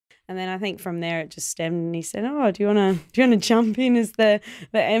And then I think from there it just stemmed, and he said, "Oh, do you want to jump in as the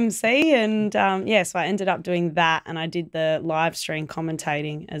MC?" And so I ended up doing that, and I did the live stream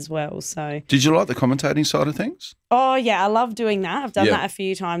commentating as well. So, did you like the commentating side of things? Oh yeah, I love doing that. I've done that a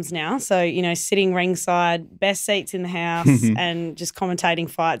few times now. So sitting ringside, best seats in the house, and just commentating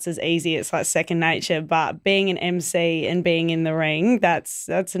fights is easy. It's like second nature. But being an MC and being in the ring, that's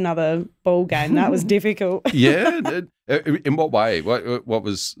another ball game. That was difficult. Yeah. In what way? What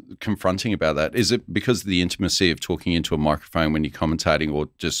was confronting about that? Is it because of the intimacy of talking into a microphone when you're commentating, or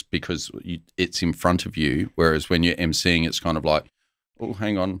just because it's in front of you, whereas when you're emceeing, it's kind of like, oh,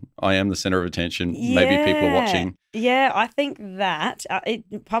 hang on, I am the center of attention. Maybe people are watching. Yeah, I think that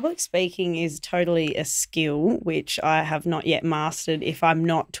public speaking is totally a skill, which I have not yet mastered if I'm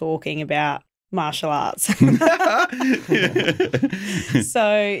not talking about martial arts.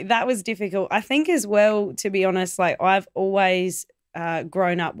 So that was difficult. I think as well, to be honest, like I've always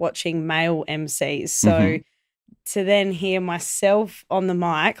grown up watching male MCs. So to then hear myself on the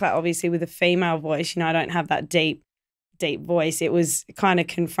mic, like obviously with a female voice, I don't have that deep voice. It was kind of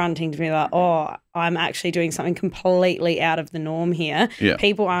confronting to be like, oh, I'm actually doing something completely out of the norm here. Yeah.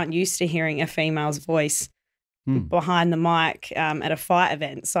 People aren't used to hearing a female's voice behind the mic at a fight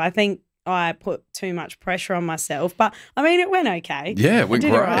event. So I think I put too much pressure on myself, but I mean, it went okay. Yeah, it went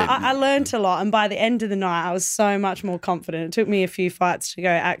great. Right. I learned a lot, and by the end of the night, I was so much more confident. It took me a few fights to go,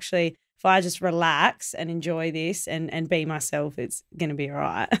 actually, if I just relax and enjoy this and be myself, it's going to be all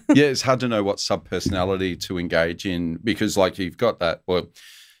right. Yeah, it's hard to know what sub-personality to engage in because, like, you've got that, well,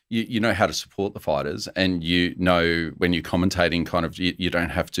 you know how to support the fighters, and when you're commentating, kind of you don't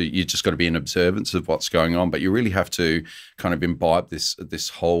have to, you just got to be in observance of what's going on, but you really have to kind of imbibe this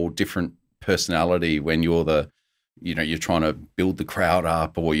whole different personality when you're you're trying to build the crowd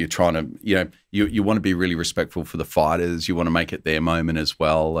up, or you're trying to, you want to be really respectful for the fighters. You want to make it their moment as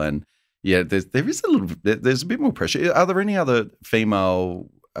well. And yeah, there's a bit more pressure. Are there any other female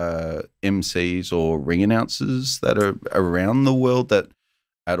MCs or ring announcers that are around the world that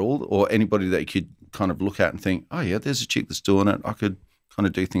at all, or anybody that you could kind of look at and think, oh yeah, there's a chick that's doing it, I could kind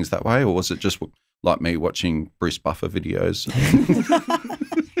of do things that way? Or was it just like me watching Bruce Buffer videos?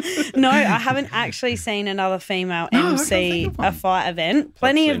 No, I haven't actually seen another female MC a fight event.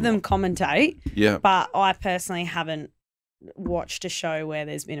 Plenty of them commentate, but I personally haven't watched a show where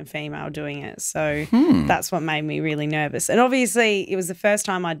there's been a female doing it. So that's what made me really nervous. And obviously it was the first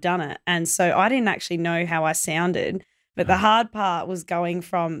time I'd done it, and so I didn't actually know how I sounded. But the hard part was going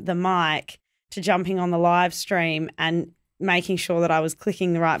from the mic to jumping on the live stream and making sure that I was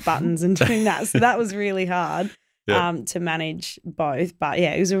clicking the right buttons and doing that. So that was really hard to manage both. But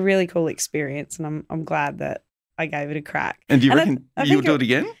yeah, it was a really cool experience, and I'm glad that I gave it a crack. And do you reckon you'll do it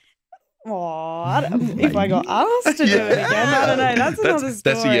again? Oh, if I got asked to do it again, I don't know. That's another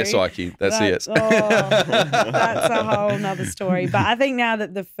story. That's a yes, Ike. That's a yes. That's a whole nother story. But I think now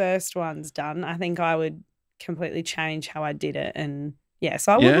that the first one's done, I think I would completely change how I did it. And yeah,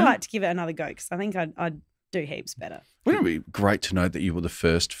 so I would like to give it another go, because I think I'd do heaps better. Wouldn't it be great to know that you were the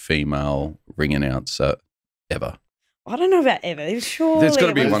first female ring announcer ever? I don't know about ever. Surely there's got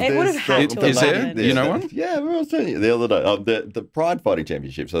to be one. It would have had to have Is there? You know one? Yeah, we were telling you the other day. The Pride Fighting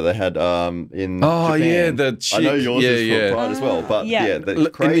Championship. So they had in Japan. Yeah, I know yours is for Pride as well, but the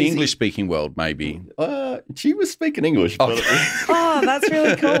crazy, in the English-speaking world, maybe. She was speaking English. But oh, that's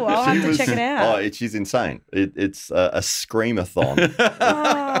really cool. I'll have to check it out. Oh, she's insane. It's a screamathon.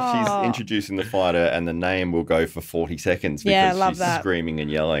 She's introducing the fighter, and the name will go for 40 seconds because she's screaming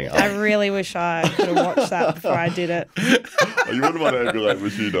and yelling. I really wish I could have watched that before I did it. You wouldn't want to emulate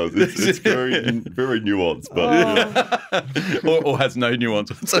what she does. It's very, very nuanced, but or has no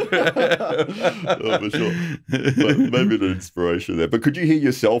nuance. For sure. But maybe an inspiration there. But could you hear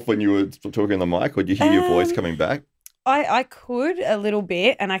yourself when you were talking on the mic, or did you hear your voice coming back? I could a little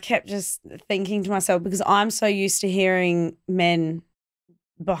bit, and I kept just thinking to myself, because I'm so used to hearing men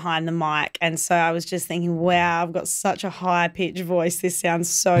behind the mic, and so I was just thinking, wow, I've got such a high-pitched voice. This sounds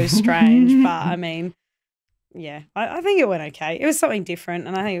so strange, but I mean, yeah, I think it went okay. It was something different,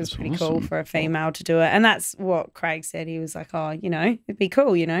 and I think it was pretty cool for a female to do it. And that's what Craig said. He was like, oh, it'd be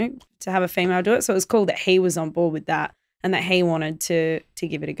cool, to have a female do it. So it was cool that he was on board with that, and that he wanted to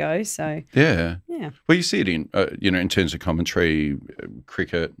give it a go. So yeah. Well, you see it in in terms of commentary,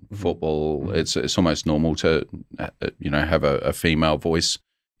 cricket, football. It's almost normal to have a female voice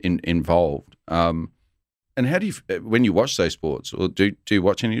involved. And how do you, when you watch those sports, or do you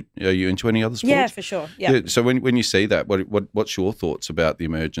watch any? Are you into any other sports? Yeah, for sure. Yeah. So when you see that, what's your thoughts about the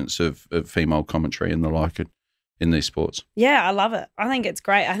emergence of female commentary and the like in these sports? Yeah, I love it. I think it's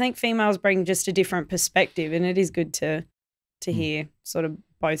great. I think females bring just a different perspective, and it is good to to hear sort of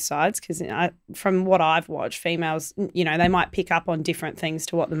both sides, because from what I've watched, females, you know, they might pick up on different things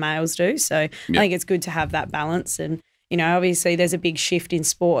to what the males do. So I think it's good to have that balance. And, you know, obviously there's a big shift in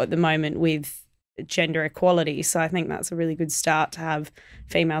sport at the moment with gender equality. So I think that's a really good start to have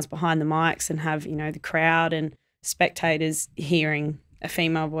females behind the mics and have, you know, the crowd and spectators hearing a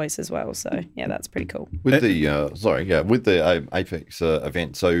female voice as well. So yeah, that's pretty cool. With the with the Apex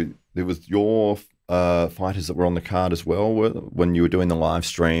event, so there was your fighters that were on the card as well when you were doing the live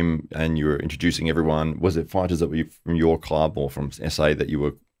stream and you were introducing everyone. Was it fighters that were from your club or from SA that you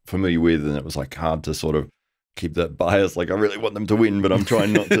were familiar with, and it was like hard to sort of keep that bias? Like, I really want them to win, but I'm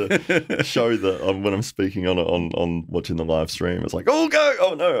trying not to show that when I'm speaking on watching the live stream. It's like, oh, go!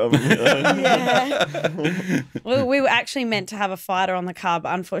 Oh no! Well, we were actually meant to have a fighter on the card,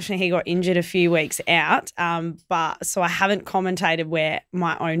 but unfortunately he got injured a few weeks out. But so I haven't commentated where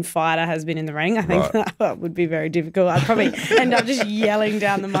my own fighter has been in the ring. I think that would be very difficult. I'd probably end up just yelling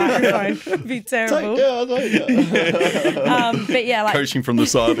down the microphone. It'd be terrible. But yeah, like coaching from the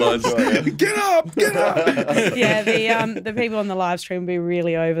sidelines. Get up! Get up! Yeah, the people on the live stream will be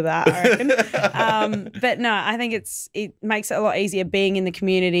really over that, I reckon. But no, I think it makes it a lot easier being in the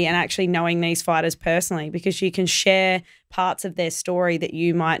community and actually knowing these fighters personally, because you can share parts of their story that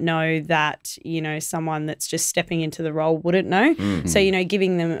you might know that, you know, someone that's just stepping into the role wouldn't know. Mm-hmm. So, you know,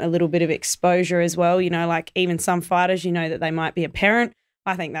 giving them a little bit of exposure as well, you know, like even some fighters, you know, that they might be a parent.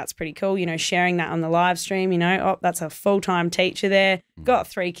 I think that's pretty cool, you know, sharing that on the live stream, you know, oh, that's a full-time teacher there, got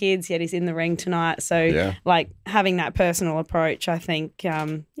 3 kids, yet he's in the ring tonight. So, like, having that personal approach, I think,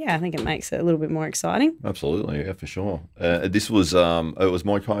 I think it makes it a little bit more exciting. Absolutely, yeah, for sure. This was, it was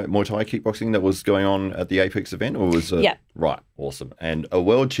Muay Thai kickboxing that was going on at the Apex event, or was it? Yeah. Right, awesome. And a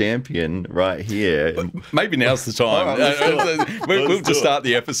world champion right here. Maybe now's the time. We'll just start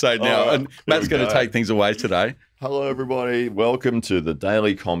the episode now, and Matt's going to take things away today. Hello, everybody. Welcome to the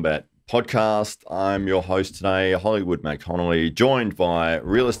Daily Combat Podcast. I'm your host today, Hollywood Matt Connolly, joined by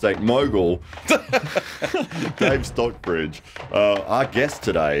real estate mogul Dave Stockbridge. Our guest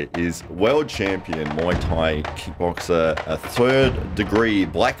today is world champion Muay Thai kickboxer, a 3rd degree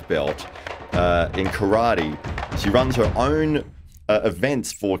black belt in karate. She runs her own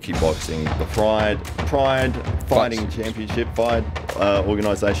events for kickboxing, the Pride Fighting Championship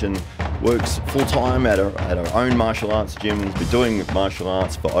organisation. Works full-time at her own martial arts gym, has been doing martial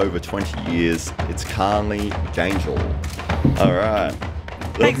arts for over 20 years. It's Carly Gangell. All right.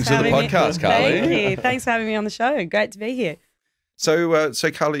 Welcome to the podcast, Carly. Thank you. Thanks for having me on the show. Great to be here.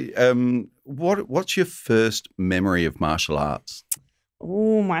 So Carly, what's your first memory of martial arts?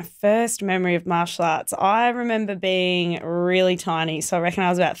 Oh, my first memory of martial arts. I remember being really tiny. So I reckon I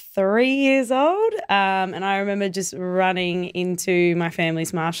was about 3 years old. And I remember just running into my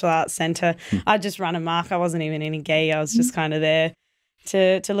family's martial arts centre. I'd just run a mark. I wasn't even in a gi. I was just kind of there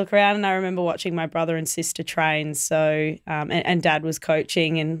to look around. And I remember watching my brother and sister train. So, and Dad was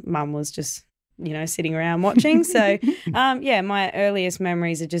coaching and Mum was just, you know, sitting around watching. So, my earliest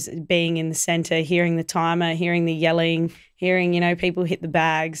memories are just being in the centre, hearing the timer, hearing the yelling, hearing, you know, people hit the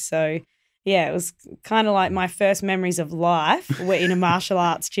bags. So, yeah, it was kind of like my first memories of life were in a martial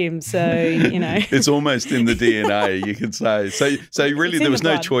arts gym. So, you know. It's almost in the DNA, you could say. So really there was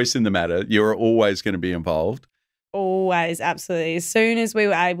no choice in the matter. You were always going to be involved. Always, absolutely. As soon as we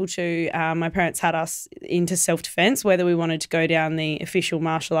were able to, my parents had us into self-defense, whether we wanted to go down the official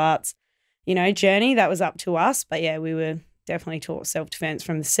martial arts, you know, journey, that was up to us. But yeah, we were definitely taught self-defense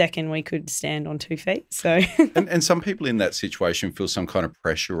from the second we could stand on 2 feet. So, and some people in that situation feel some kind of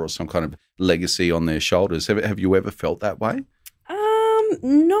pressure or some kind of legacy on their shoulders. Have you ever felt that way?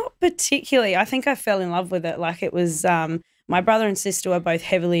 Not particularly. I think I fell in love with it. Like it was, my brother and sister were both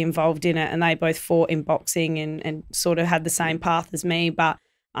heavily involved in it, and they both fought in boxing and sort of had the same path as me, but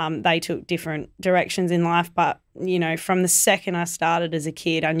they took different directions in life. But, you know, from the second I started as a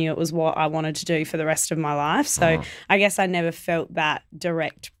kid, I knew it was what I wanted to do for the rest of my life. So I guess I never felt that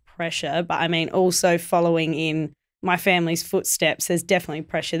direct pressure. But I mean, also following in my family's footsteps, there's definitely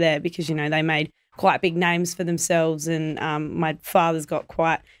pressure there because, you know, they made quite big names for themselves, and my father's got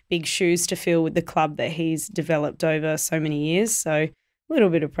quite big shoes to fill with the club that he's developed over so many years. So a little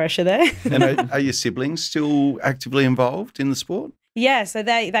bit of pressure there. And are your siblings still actively involved in the sport? Yeah, so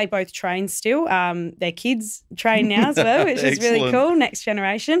they both train still. Their kids train now as well, which is really cool, next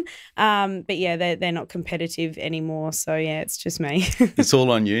generation. But yeah, they're not competitive anymore. So yeah, it's just me. It's all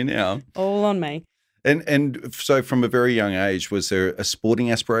on you now. All on me. And so from a very young age, was there a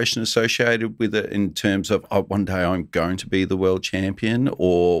sporting aspiration associated with it in terms of, oh, one day I'm going to be the world champion?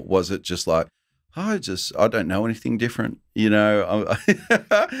 Or was it just like, I don't know anything different. I'm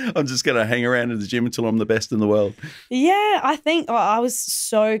just going to hang around in the gym until I'm the best in the world. Yeah, I think I was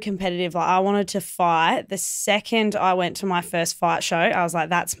so competitive. Like, I wanted to fight. The second I went to my first fight show, I was like,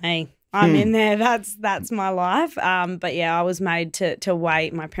 that's me. I'm in there. That's my life. But yeah, I was made to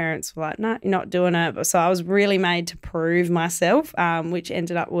wait. My parents were like, no, you're not doing it. So I was really made to prove myself, which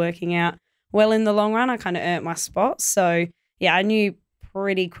ended up working out well in the long run. I kind of earned my spot. So yeah, I knew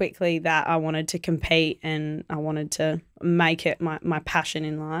pretty quickly that I wanted to compete and I wanted to make it my passion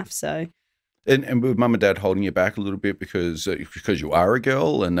in life. So, and were mum and dad holding you back a little bit because you are a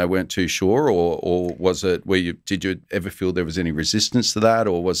girl and they weren't too sure, or was it did you ever feel there was any resistance to that,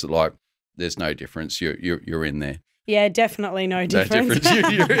 or was it like there's no difference, you're in there? Yeah, definitely no difference.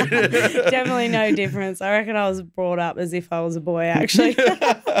 Definitely no difference. I reckon I was brought up as if I was a boy, actually.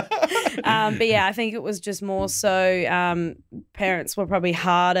 But yeah, I think it was just more so parents were probably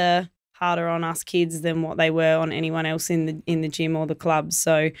harder on us kids than what they were on anyone else in the gym or the club.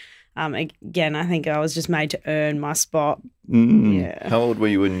 So again, I think I was just made to earn my spot. Yeah. How old were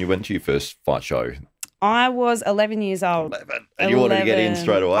you when you went to your first fight show? I was 11 years old. 11. And you wanted to get in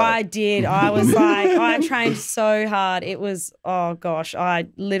straight away? I did. I was like, I trained so hard. It was, oh gosh, I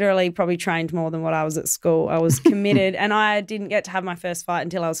literally probably trained more than what I was at school. I was committed and I didn't get to have my first fight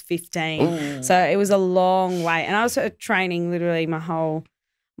until I was 15. Ooh. So it was a long wait. And I was training literally my whole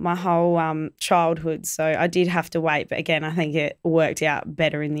childhood. So I did have to wait. But again, I think it worked out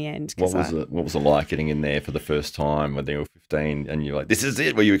better in the end. What was it like getting in there for the first time when you were 15 and you're like, this is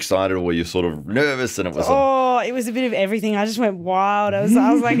it? Were you excited or were you sort of nervous? And it was it was a bit of everything. I just went wild. I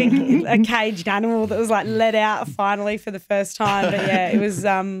was like a caged animal that was like let out finally for the first time. But yeah, it was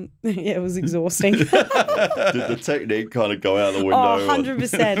it was exhausting. Did the technique kind of go out the window? Oh, 100%.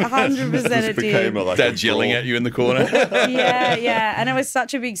 100% it did. Like Dad's yelling at you in the corner. Yeah. And it was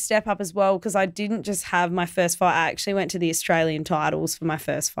such a big step up as well because I didn't just have my first fight. I actually went to the Australian titles for my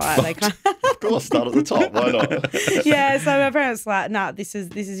first fight. Of course, start at the top. Why not? Yeah, so my parents were like, nah, this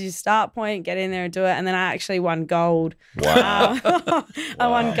is your start point. Get in there and do it. And then I actually won gold. Wow. I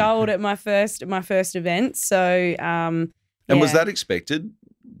won gold at my first event. So and was that expected?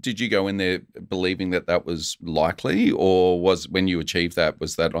 Did you go in there believing that was likely, or was when you achieved that,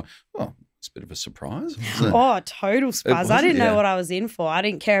 was that like, oh, it's a bit of a surprise? Total surprise. I didn't know what I was in for. I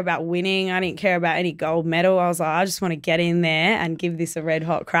didn't care about winning. I didn't care about any gold medal. I was like, I just want to get in there and give this a red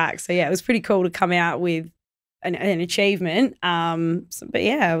hot crack. So yeah, it was pretty cool to come out with an achievement. But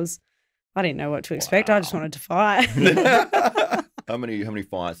yeah, I didn't know what to expect. Wow. I just wanted to fight. How many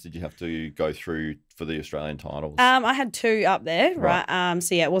fights did you have to go through for the Australian titles? I had 2 up there, right?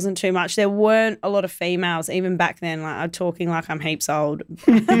 So yeah, it wasn't too much. There weren't a lot of females even back then. Like, I'm talking like I'm heaps old,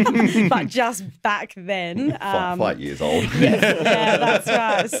 but just back then, fight years old. Yeah, that's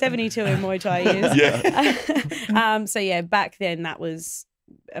right. 72 in Muay Thai years. Yeah. So yeah, back then that was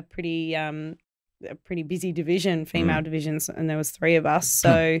a pretty busy division, female divisions, and there was 3 of us.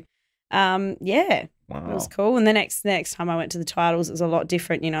 So yeah. Wow. It was cool. And the next time I went to the titles, it was a lot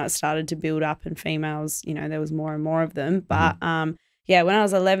different. You know, it started to build up and females, you know, there was more and more of them. But yeah, when I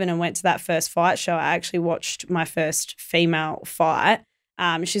was 11 and went to that first fight show, I actually watched my first female fight.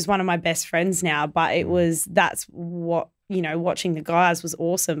 She's one of my best friends now, but that's what, you know, watching the guys was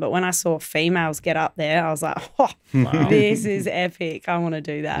awesome. But when I saw females get up there, I was like, this is epic. I want to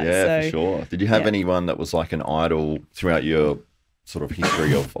do that. Yeah, for sure. Did you have anyone that was like an idol throughout your sort of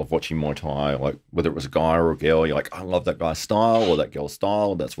history of watching Muay Thai, like whether it was a guy or a girl, you're like, I love that guy's style or that girl's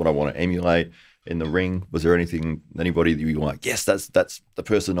style, that's what I want to emulate in the ring? Was there anybody that you were like, yes, that's the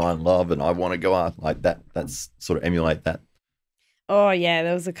person I love and I want to go out like that, that's sort of emulate that? Oh, yeah,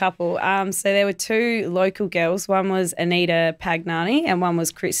 there was a couple. So there were 2 local girls. One was Anita Pagnani and one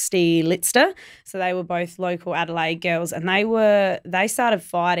was Christy Litster. So they were both local Adelaide girls, and they started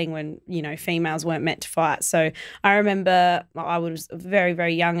fighting when, you know, females weren't meant to fight. So I remember I was very,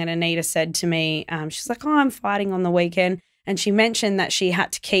 very young, and Anita said to me, she's like, oh, I'm fighting on the weekend. And she mentioned that she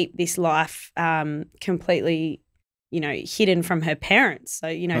had to keep this life completely, you know, hidden from her parents. So,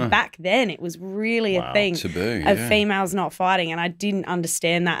 you know, back then it was really a thing of females not fighting, and I didn't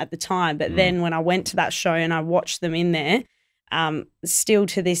understand that at the time. But then when I went to that show and I watched them in there, still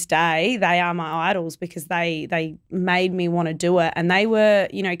to this day, they are my idols because they made me want to do it. And they were,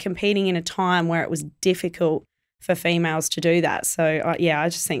 you know, competing in a time where it was difficult for females to do that. So, yeah, I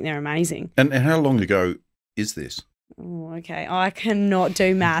just think they're amazing. And how long ago is this? Oh, okay. I cannot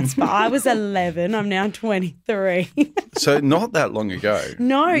do maths, but I was 11. I'm now 23. So not that long ago.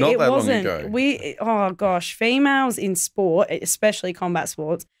 No, it wasn't. Oh gosh, females in sport, especially combat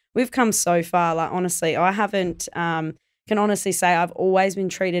sports, we've come so far. Like honestly, I haven't can honestly say I've always been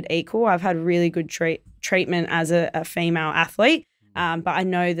treated equal. I've had really good treatment as a female athlete. But I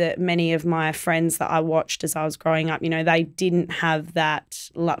know that many of my friends that I watched as I was growing up, they didn't have that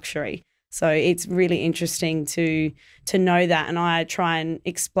luxury. So it's really interesting to know that. And I try and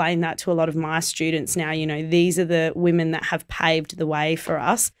explain that to a lot of my students now. These are the women that have paved the way for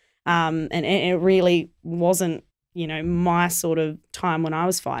us. And it really wasn't, my sort of time when I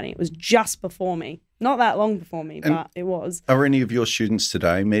was fighting. It was just before me. Not that long before me, but it was. Are any of your students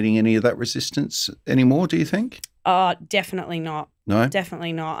today meeting any of that resistance anymore, do you think? Definitely not. No?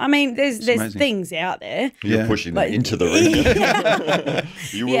 Definitely not. I mean, there's things out there. You're pushing that into the ring.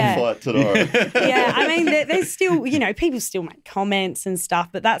 You will fight tomorrow. Yeah, I mean, there's still, people still make comments and stuff,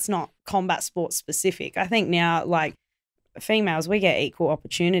 but that's not combat sports specific. I think now, like, females, we get equal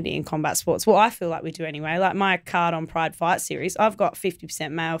opportunity in combat sports. Well, I feel like we do anyway. Like my card on Pride Fight Series, I've got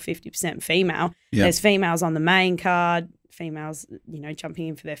 50% male, 50% female. Yep. There's females on the main card, females, jumping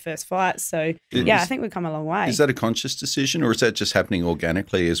in for their first fight. So, I think we've come a long way. Is that a conscious decision, or is that just happening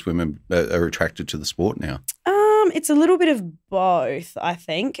organically as women are attracted to the sport now? It's a little bit of both, I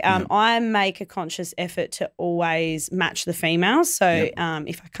think. I make a conscious effort to always match the females. So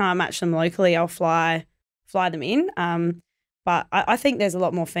if I can't match them locally, I'll fly them in. But I think there's a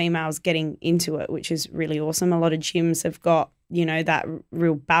lot more females getting into it, which is really awesome. A lot of gyms have got, that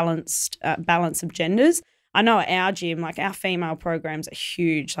real balance of genders. I know at our gym, like our female programs are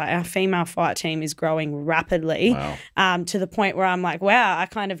huge. Like our female fight team is growing rapidly. Wow. To the point where I'm like, wow, I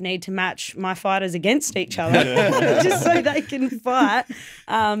kind of need to match my fighters against each other just so they can fight.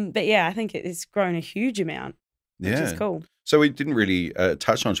 But yeah, I think it's grown a huge amount, which is cool. So we didn't really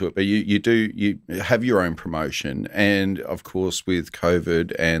touch onto it, but you have your own promotion, and of course with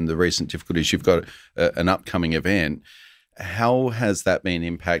COVID and the recent difficulties, you've got an upcoming event. How has that been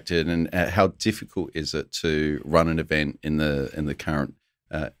impacted, and how difficult is it to run an event in the current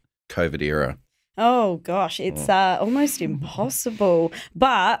COVID era? Oh gosh, it's almost impossible.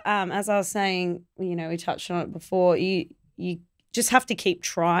 But as I was saying, we touched on it before. You just have to keep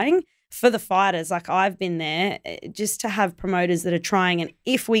trying. For the fighters, like I've been there, just to have promoters that are trying, and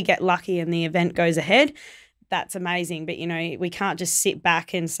if we get lucky and the event goes ahead, that's amazing. But, we can't just sit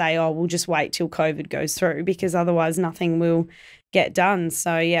back and say, oh, we'll just wait till COVID goes through, because otherwise nothing will get done.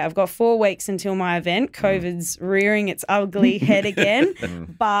 So, yeah, I've got 4 weeks until my event. COVID's rearing its ugly head again,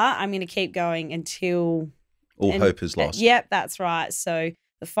 but I'm going to keep going until all hope is lost. Yep, that's right. So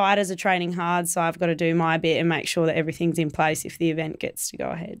the fighters are training hard, so I've got to do my bit and make sure that everything's in place if the event gets to go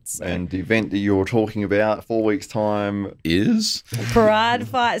ahead. So. And the event that you're talking about, 4 weeks' time, is? Pride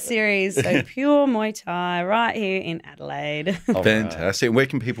Fight Series, so pure Muay Thai right here in Adelaide. Fantastic. And where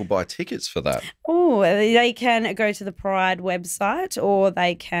can people buy tickets for that? Oh, they can go to the Pride website, or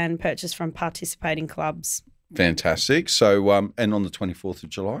they can purchase from participating clubs. Fantastic. So, and on the 24th of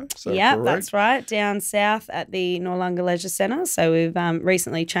July? Yeah, that's right, down south at the Noarlunga Leisure Centre. So we've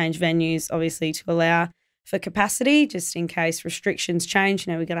recently changed venues, obviously, to allow for capacity, just in case restrictions change.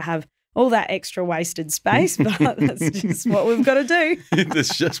 We've got to have all that extra wasted space, but that's just what we've got to do.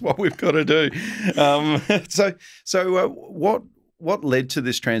 That's just what we've got to do. So what led to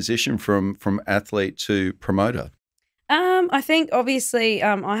this transition from athlete to promoter? I think obviously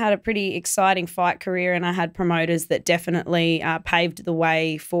I had a pretty exciting fight career, and I had promoters that definitely paved the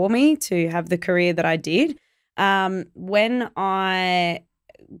way for me to have the career that I did. When I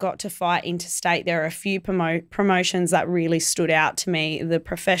got to fight interstate, there are a few promotions that really stood out to me. The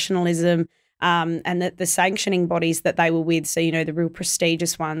professionalism and the sanctioning bodies that they were with. So, the real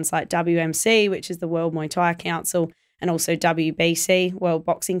prestigious ones like WMC, which is the World Muay Thai Council, and also WBC, World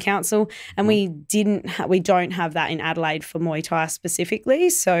Boxing Council. And we don't have that in Adelaide for Muay Thai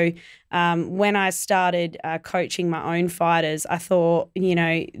specifically. So when I started coaching my own fighters, I thought,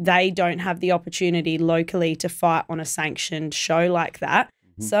 they don't have the opportunity locally to fight on a sanctioned show like that.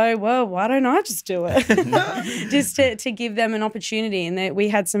 So, well, why don't I just do it? Just to give them an opportunity. And we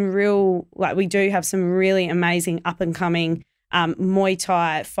had we do have some really amazing up-and-coming Muay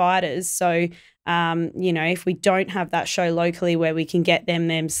Thai fighters. So, if we don't have that show locally where we can get them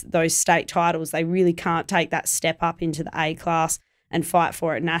those state titles, they really can't take that step up into the A class and fight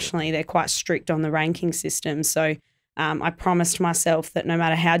for it nationally. They're quite strict on the ranking system. So I promised myself that no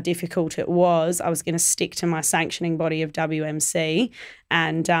matter how difficult it was, I was going to stick to my sanctioning body of WMC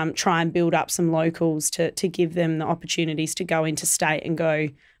and try and build up some locals to give them the opportunities to go into state and go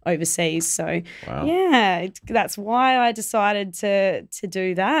overseas. So that's why I decided to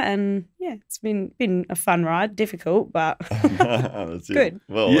do that. And yeah, it's been a fun ride, difficult, but good.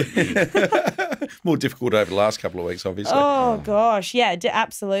 Well, More difficult over the last couple of weeks, obviously. Oh gosh, yeah,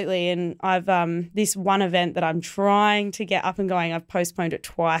 absolutely. And I've this one event that I'm trying to get up and going. I've postponed it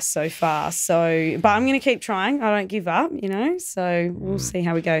twice so far. So, but I'm going to keep trying. I don't give up, you know. So we'll see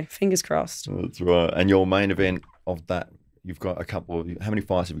how we go. Fingers crossed. That's right. And your main event of that, you've got a couple of. How many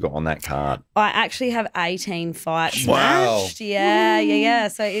fights have you got on that card? I actually have 18 fights Wow. matched. Yeah.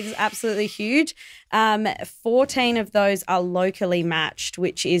 So it is absolutely huge. 14 of those are locally matched,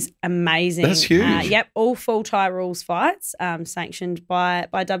 which is amazing. That's huge. Yep, all full Thai rules fights, sanctioned by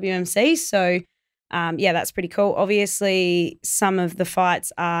WMC. So, yeah, that's pretty cool. Obviously, some of the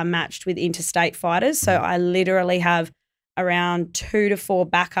fights are matched with interstate fighters. So I literally have around 2 to 4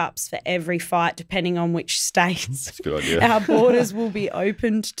 backups for every fight, depending on which states That's a good idea. our borders will be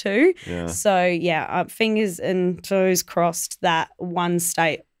opened to. Yeah. So, yeah, fingers and toes crossed that one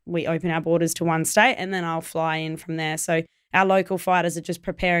state, we open our borders to one state, and then I'll fly in from there. So our local fighters are just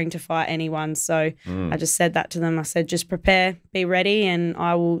preparing to fight anyone. So I just said that to them. I said, just prepare, be ready, and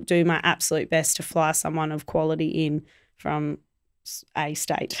I will do my absolute best to fly someone of quality in from a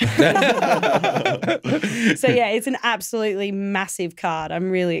state. So yeah, it's an absolutely massive card. I'm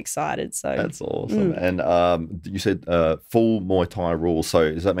really excited. So that's awesome. And you said full Muay Thai rules.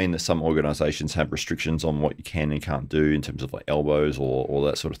 So does that mean that some organisations have restrictions on what you can and can't do in terms of like elbows or all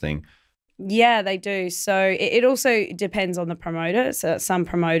that sort of thing? Yeah, they do. So it also depends on the promoter. So some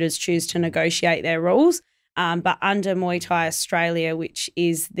promoters choose to negotiate their rules. But under Muay Thai Australia, which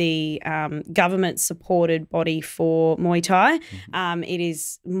is the government-supported body for Muay Thai, it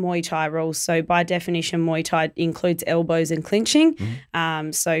is Muay Thai rules. So by definition, Muay Thai includes elbows and clinching.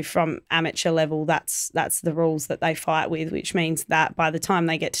 So from amateur level, that's the rules that they fight with, which means that by the time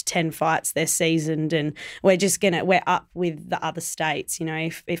they get to 10 fights, they're seasoned, and we're up with the other states. You know,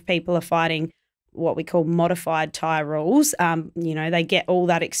 if people are fighting what we call modified Thai rules, you know, they get all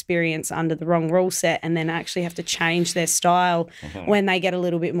that experience under the wrong rule set and then actually have to change their style when they get a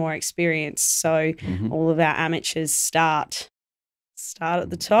little bit more experience. So all of our amateurs start at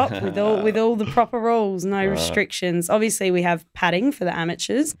the top with all the proper rules, no restrictions. Obviously, we have padding for the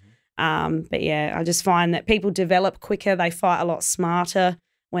amateurs, but yeah, I just find that people develop quicker. They fight a lot smarter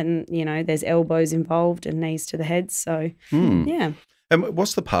when, you know, there's elbows involved and knees to the head. So yeah. And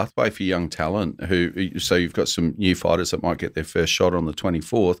what's the pathway for young talent so you've got some new fighters that might get their first shot on the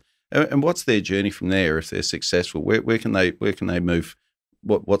 24th, and what's their journey from there if they're successful? Where can they move?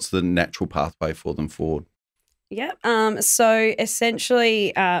 What's the natural pathway for them forward? Yeah. So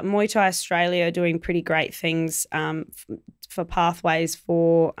essentially, Muay Thai Australia are doing pretty great things for pathways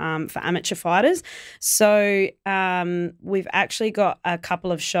for amateur fighters. So we've actually got a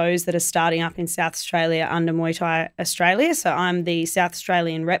couple of shows that are starting up in South Australia under Muay Thai Australia. So I'm the South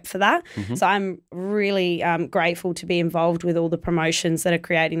Australian rep for that. So I'm really grateful to be involved with all the promotions that are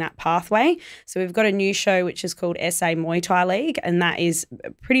creating that pathway. So we've got a new show which is called SA Muay Thai League, and that is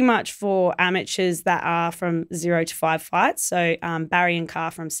pretty much for amateurs that are from 0 to 5 fights. So Barry and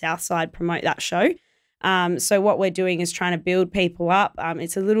Carr from Southside promote that show. So what we're doing is trying to build people up.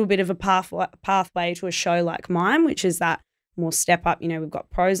 It's a little bit of a pathway to a show like mine, which is that more step up. You know, we've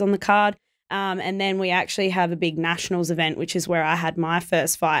got pros on the card. And then we actually have a big nationals event, which is where I had my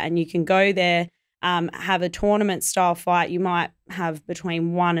first fight. And you can go there, have a tournament style fight. You might have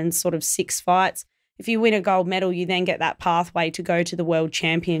between 1 and sort of 6 fights. If you win a gold medal, you then get that pathway to go to the World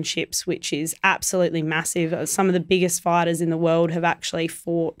Championships, which is absolutely massive. Some of the biggest fighters in the world have actually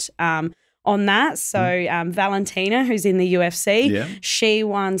fought on that. So Valentina, who's in the UFC, she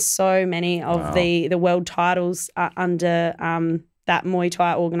won so many of the world titles under that Muay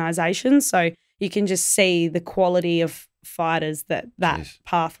Thai organisation. So you can just see the quality of fighters that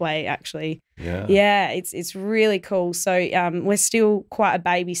pathway actually. It's really cool. So we're still quite a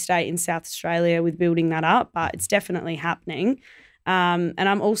baby state in South Australia with building that up, but it's definitely happening. And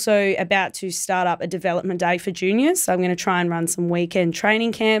I'm also about to start up a development day for juniors. So I'm going to try and run some weekend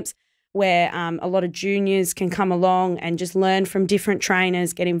training camps where a lot of juniors can come along and just learn from different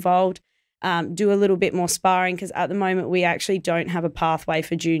trainers, get involved, do a little bit more sparring, because at the moment we actually don't have a pathway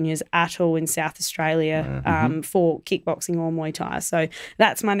for juniors at all in South Australia for kickboxing or Muay Thai. So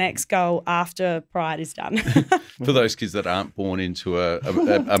that's my next goal after Pride is done. For those kids that aren't born into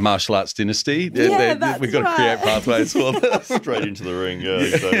a martial arts dynasty, we've got to create pathways for them. Straight into the ring,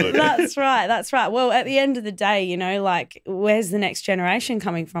 exactly. That's right. Well, at the end of the day, you know, like, where's the next generation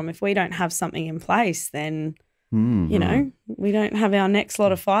coming from? If we don't have something in place, then you know, we don't have our next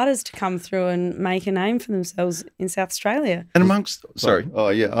lot of fighters to come through and make a name for themselves in South Australia. And amongst, sorry.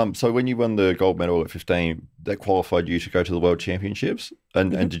 So when you won the gold medal at 15, that qualified you to go to the World Championships?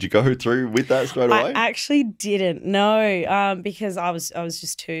 And did you go through with that straight away? I actually didn't know because I was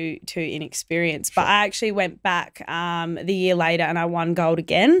just too inexperienced. Sure. But I actually went back the year later and I won gold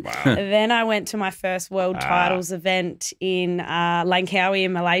again. Wow. Then I went to my first World Titles event in Langkawi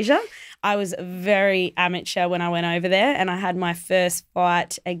in Malaysia. I was very amateur when I went over there, and I had my first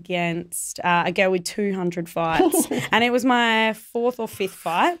fight against a girl with 200 fights, and it was my 4th or 5th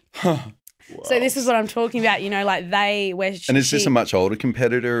fight. Wow. So this is what I'm talking about, like And is this a much older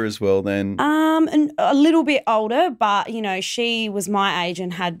competitor as well then? And a little bit older, but, she was my age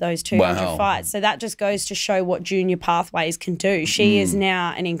and had those 200 fights. So that just goes to show what junior pathways can do. She is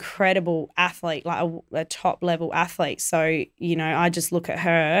now an incredible athlete, like a top-level athlete. So, I just look at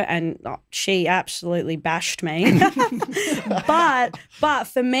her and she absolutely bashed me. but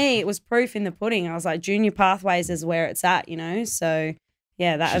for me, it was proof in the pudding. I was like, junior pathways is where it's at, so...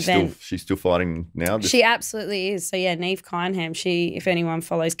 Yeah, that event. She's still fighting now? She absolutely is. So, yeah, Neve Kineham, if anyone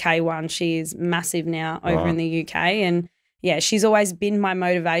follows K1, she is massive now over in the UK. And, yeah, she's always been my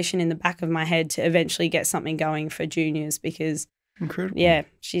motivation in the back of my head to eventually get something going for juniors because, incredible. Yeah,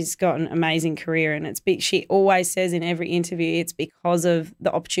 she's got an amazing career. And she always says in every interview it's because of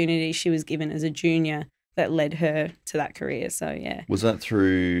the opportunity she was given as a junior that led her to that career. So, yeah. Was that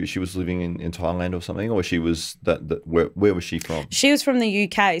through she was living in Thailand or something, or she was where was she from? She was from the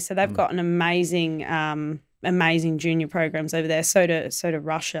UK, so they've got an amazing junior programs over there. So do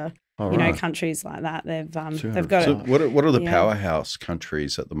Russia. Countries like that. They've got. So what are the powerhouse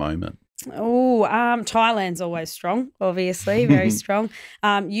countries at the moment? Oh, Thailand's always strong, obviously, very strong.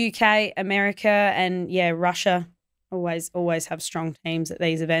 UK, America, and Russia always have strong teams at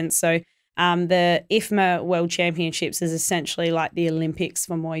these events. So. The IFMA World Championships is essentially like the Olympics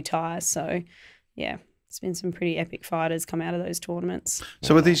for Muay Thai. So, yeah, it's been some pretty epic fighters come out of those tournaments.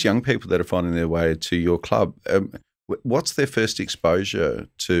 So with these young people that are finding their way to your club, what's their first exposure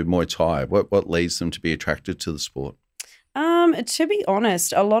to Muay Thai? What leads them to be attracted to the sport? To be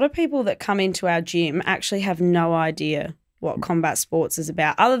honest, a lot of people that come into our gym actually have no idea what combat sports is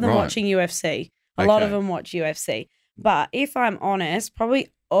about other than watching UFC. A lot of them watch UFC. But if I'm honest, probably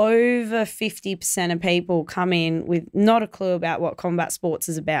over 50% of people come in with not a clue about what combat sports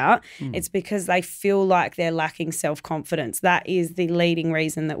is about. It's because they feel like they're lacking self-confidence. That is the leading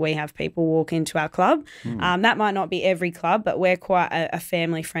reason that we have people walk into our club. That might not be every club, but we're quite a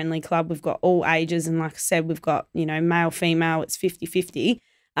family-friendly club. We've got all ages, and like I said, we've got, male, female, it's 50-50.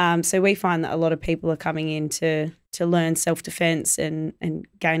 So we find that a lot of people are coming in to learn self-defense and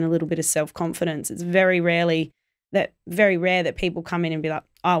gain a little bit of self-confidence. It's very rare that people come in and be like,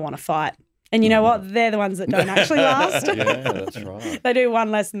 I want to fight. And you know what? They're the ones that don't actually last. Yeah, that's right. They do one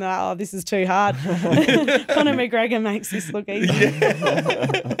lesson, they're like, this is too hard. Conor McGregor makes this look easy.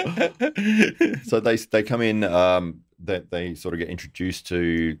 Yeah. So they come in, that they sort of get introduced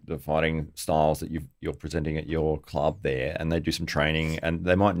to the fighting styles that you're presenting at your club there, and they do some training, and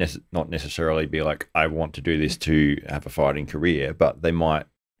they might not necessarily be like, I want to do this to have a fighting career, but they might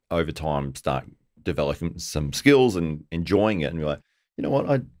over time start developing some skills and enjoying it, and be like, you know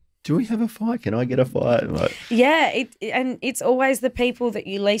what, do we have a fight? Can I get a fight? Like, yeah, and it's always the people that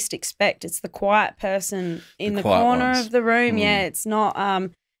you least expect. It's the quiet person in the corner of the room. Yeah, it's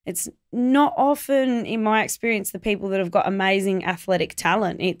not often, in my experience, the people that have got amazing athletic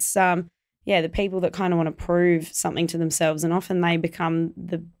talent. It's the people that kind of want to prove something to themselves, and often they become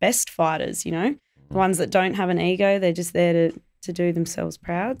the best fighters. The ones that don't have an ego, they're just there to do themselves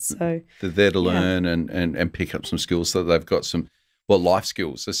proud. So they're there to learn and pick up some skills, so they've got some life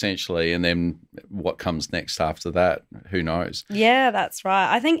skills essentially, and then what comes next after that, who knows? Yeah, that's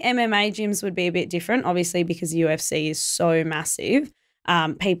right. I think MMA gyms would be a bit different, obviously, because UFC is so massive.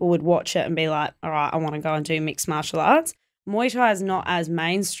 People would watch it and be like, all right, I want to go and do mixed martial arts. Muay Thai is not as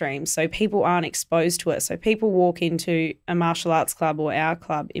mainstream, so people aren't exposed to it. So people walk into a martial arts club, or our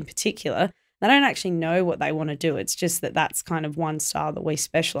club in particular, they don't actually know what they want to do. It's just that that's kind of one style that we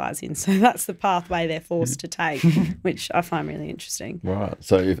specialise in. So that's the pathway they're forced to take, which I find really interesting. Right.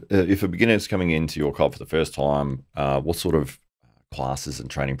 So if a beginner is coming into your club for the first time, what sort of classes and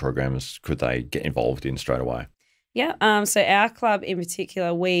training programs could they get involved in straight away? Yeah. So our club in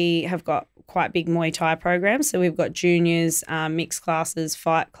particular, we have got quite big Muay Thai programs. So we've got juniors, mixed classes,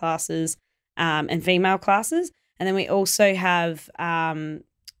 fight classes, and female classes. And then we also have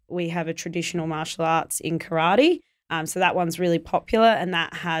a traditional martial arts in karate. So that one's really popular, and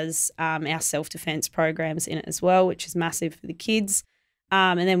that has our self-defense programs in it as well, which is massive for the kids.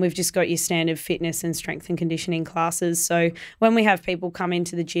 And then we've just got your standard fitness and strength and conditioning classes. So when we have people come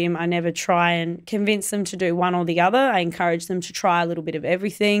into the gym, I never try and convince them to do one or the other. I encourage them to try a little bit of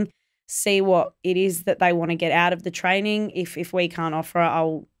everything. see what it is that they want to get out of the training. If we can't offer it,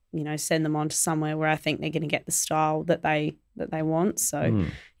 I'll, you know, send them on to somewhere where I think they're going to get the style that they want. So,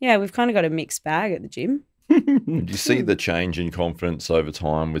 yeah, we've kind of got a mixed bag at the gym. Do you see the change in confidence over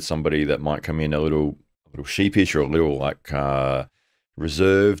time with somebody that might come in a little sheepish or a little like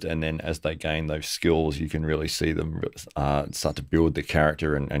reserved, and then as they gain those skills, you can really see them start to build the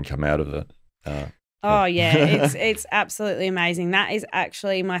character and come out of it? Oh yeah, it's absolutely amazing. That is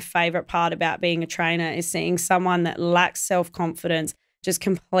actually my favorite part about being a trainer, is seeing someone that lacks self-confidence just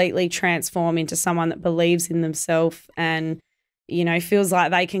completely transform into someone that believes in themselves and, you know, feels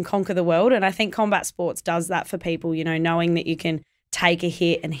like they can conquer the world. And I think combat sports does that for people, you know, knowing that you can take a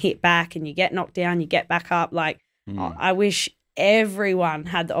hit and hit back, and you get knocked down, you get back up. Like, I wish everyone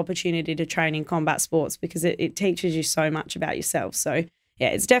had the opportunity to train in combat sports, because it teaches you so much about yourself. So yeah,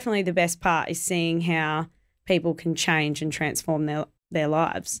 it's definitely the best part, is seeing how people can change and transform their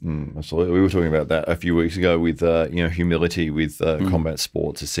lives. Absolutely. We were talking about that a few weeks ago with, you know, humility with combat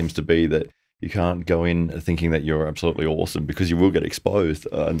sports. It seems to be that you can't go in thinking that you're absolutely awesome, because you will get exposed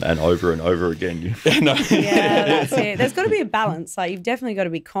and over again. Yeah, that's it. There's got to be a balance. Like, you've definitely got to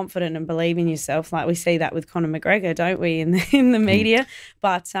be confident and believe in yourself. Like, we see that with Conor McGregor, don't we, in the media?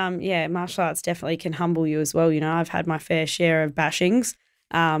 But yeah, martial arts definitely can humble you as well. You know, I've had my fair share of bashings.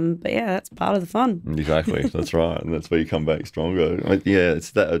 But yeah, that's part of the fun. Exactly. That's right. And that's where you come back stronger. Like, yeah, it's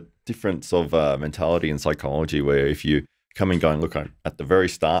that difference of mentality and psychology, where if you come in going, look, at the very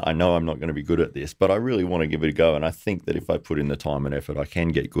start, I know I'm not going to be good at this, but I really want to give it a go. And I think that if I put in the time and effort, I can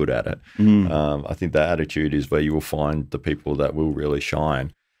get good at it. I think that attitude is where you will find the people that will really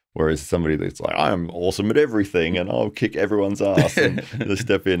shine. Whereas somebody that's like, I'm awesome at everything and I'll kick everyone's ass, and they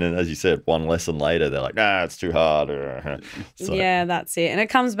step in and, as you said, one lesson later, they're like, nah, it's too hard. So. Yeah, that's it. And it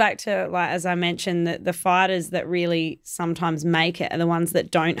comes back to, like, as I mentioned, that the fighters that really sometimes make it are the ones that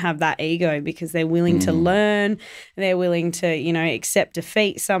don't have that ego, because they're willing to learn, they're willing to, you know, accept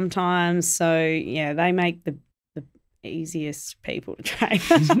defeat sometimes. So, yeah, they make the easiest people to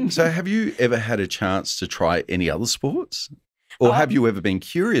train. So have you ever had a chance to try any other sports? Or have you ever been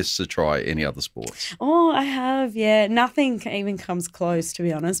curious to try any other sports? Oh, I have, yeah. Nothing even comes close, to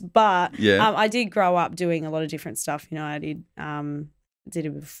be honest. But I did grow up doing a lot of different stuff. You know, I did a bit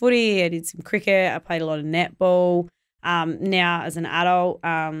of footy, I did some cricket, I played a lot of netball. Now, as an adult,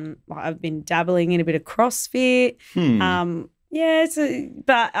 I've been dabbling in a bit of CrossFit. Yeah,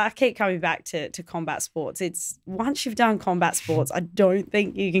 but I keep coming back to combat sports. It's once you've done combat sports, I don't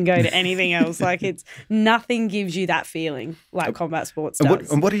think you can go to anything else. Like, nothing gives you that feeling like combat sports does.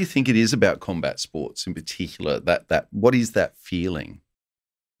 And what do you think it is about combat sports in particular? That what is that feeling?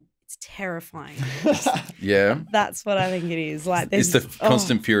 It's terrifying. Yeah, that's what I think it is. Like, it's the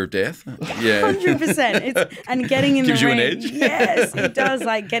constant fear of death. Yeah, 100%. And getting in gives the ring. Gives you an edge. Yes, it does.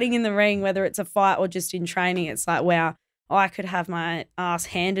 Like, getting in the ring, whether it's a fight or just in training, it's like, wow. I could have my ass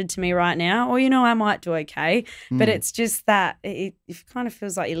handed to me right now, or, you know, I might do okay. But it's just that it kind of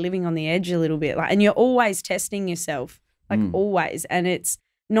feels like you're living on the edge a little bit, like, and you're always testing yourself, like always. And it's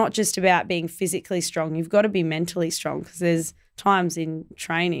not just about being physically strong. You've got to be mentally strong, because there's times in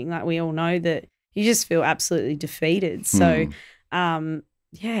training, like we all know, that you just feel absolutely defeated. So,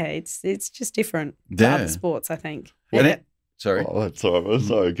 yeah, it's just different to other sports, I think. Sorry. Oh, that's all right. I'm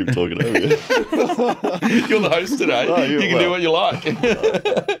sorry, I keep talking over you. You're the host today. Oh, you can do what you like.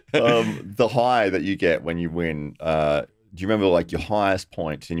 The high that you get when you win, do you remember, like, your highest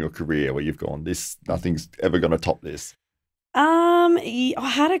point in your career where you've gone, nothing's ever going to top this? I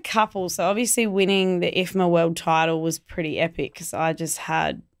had a couple. So obviously winning the IFMA world title was pretty epic, because I just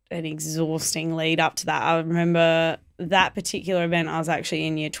had an exhausting lead up to that. I remember that particular event, I was actually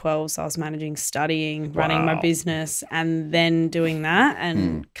in year 12, so I was managing studying, running my business, and then doing that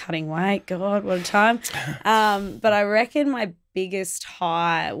and cutting weight. God, what a time. But I reckon my biggest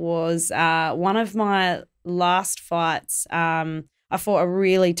high was one of my last fights. I fought a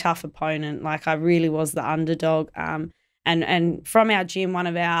really tough opponent. Like, I really was the underdog. And from our gym, one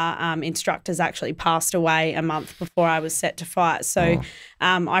of our instructors actually passed away a month before I was set to fight. So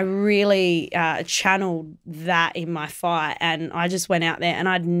I really channeled that in my fight, and I just went out there, and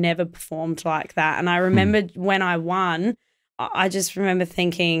I'd never performed like that. And I remember when I won, I just remember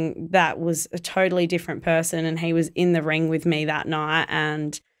thinking that was a totally different person, and he was in the ring with me that night.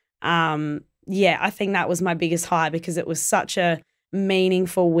 And yeah, I think that was my biggest high, because it was such a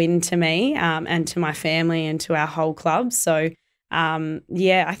meaningful win to me and to my family and to our whole club. So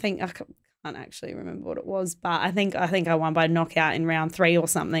yeah, I think I can't actually remember what it was, but I think I won by knockout in round 3 or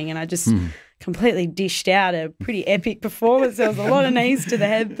something, and I just completely dished out a pretty epic performance. There was a lot of knees to the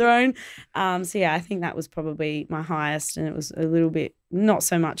head thrown. So, yeah, I think that was probably my highest, and it was a little bit not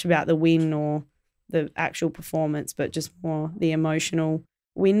so much about the win or the actual performance, but just more the emotional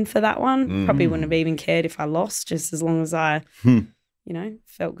win for that one. Probably wouldn't have even cared if I lost, just as long as I,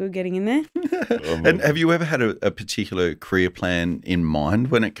 felt good getting in there. And have you ever had a particular career plan in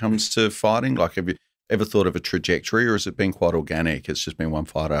mind when it comes to fighting? Like, have you ever thought of a trajectory, or has it been quite organic? It's just been one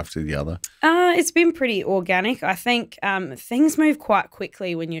fight after the other? It's been pretty organic. I think things move quite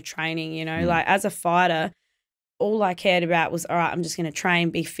quickly when you're training, like as a fighter, all I cared about was, all right, I'm just going to train,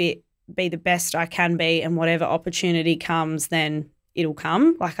 be fit, be the best I can be, and whatever opportunity comes, then it'll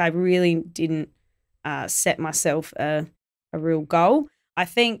come. Like, I really didn't set myself a real goal. I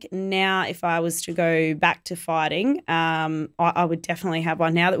think now if I was to go back to fighting, I would definitely have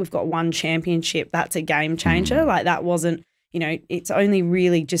one. Now that we've got one championship, that's a game changer. Like, that wasn't, it's only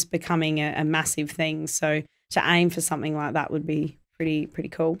really just becoming a massive thing. So to aim for something like that would be pretty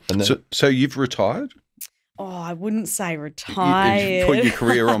cool. So you've retired? Oh, I wouldn't say retired. You put your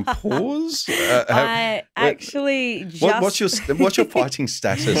career on pause? I actually just... What's your fighting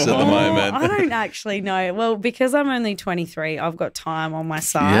status at the moment? I don't actually know. Well, because I'm only 23, I've got time on my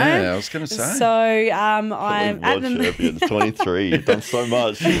side. Yeah, I was going to say. So I'm at the champion, 23. You've done so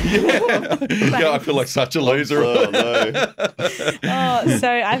much. Yeah, I feel like such a loser. So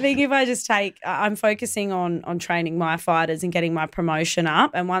I think if I just I'm focusing on training my fighters and getting my promotion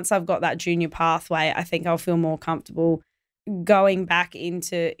up. And once I've got that junior pathway, I think I'll feel more comfortable going back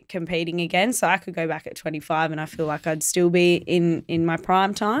into competing again. So I could go back at 25 and I feel like I'd still be in my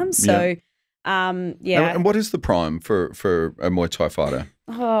prime time. So, yeah. And what is the prime for a Muay Thai fighter?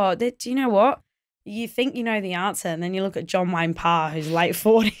 Oh, do you know what? You think you know the answer, and then you look at John Wayne Parr, who's late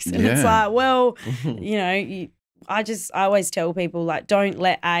 40s, and it's like, well, I always tell people, like, don't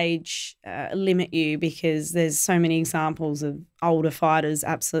let age limit you, because there's so many examples of older fighters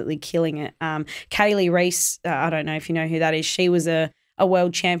absolutely killing it. Kaylee Reese, I don't know if you know who that is. She was a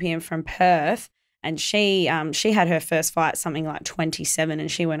world champion from Perth, and she had her first fight something like 27, and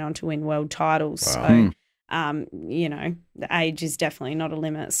she went on to win world titles. Wow. So, the age is definitely not a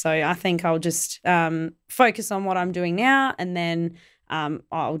limit. So I think I'll just focus on what I'm doing now, and then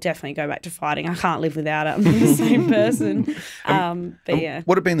I'll definitely go back to fighting. I can't live without it. I'm the same person. But yeah.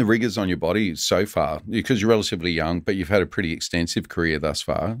 What have been the rigours on your body so far? Because you're relatively young, but you've had a pretty extensive career thus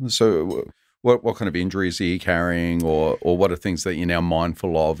far. So what kind of injuries are you carrying, or what are things that you're now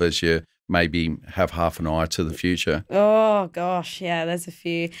mindful of as you maybe have half an eye to the future? Oh, gosh, yeah, there's a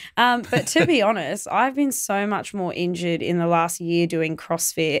few. But to be honest, I've been so much more injured in the last year doing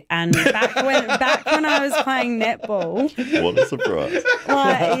CrossFit, and back when I was playing netball. What a surprise.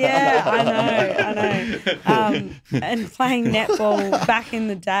 Yeah, I know. And playing netball back in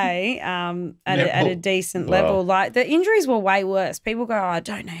the day at a decent level, like, the injuries were way worse. People go, oh, I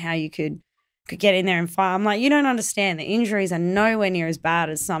don't know how you could get in there and fight. I'm like, you don't understand. The injuries are nowhere near as bad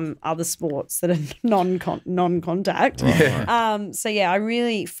as some other sports that are non-contact. Right. So, yeah, I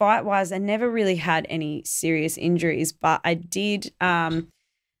really, fight-wise, I never really had any serious injuries, but I did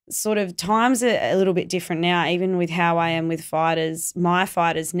sort of, times are a little bit different now, even with how I am with my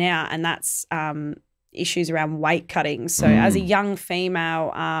fighters now, and that's issues around weight cutting. So as a young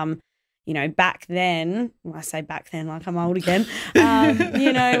female, back then, well, I say back then like I'm old again,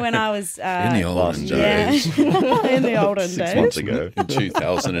 when I was in the olden days. In the olden days. 6 months ago. In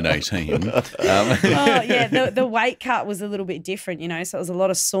 2018. The weight cut was a little bit different, so it was a lot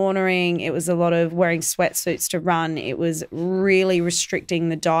of saunering, it was a lot of wearing sweatsuits to run, it was really restricting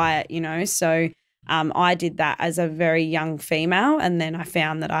the diet, so I did that as a very young female, and then I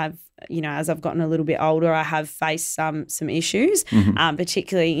found that as I've gotten a little bit older, I have faced some issues.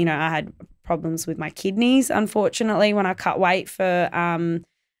 Particularly, I had problems with my kidneys, unfortunately, when I cut weight for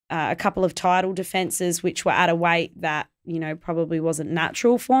a couple of title defences, which were at a weight that, probably wasn't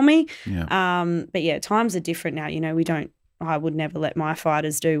natural for me. Yeah. But yeah, times are different now. I would never let my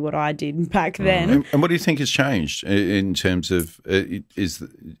fighters do what I did back then. And what do you think has changed in terms of, is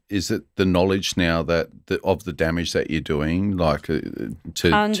it the knowledge now of the damage that you're doing, like to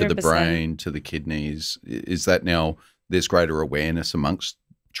the brain, to the kidneys? Is that now there's greater awareness amongst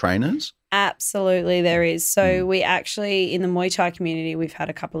trainers? Absolutely, there is. So we actually, in the Muay Thai community, we've had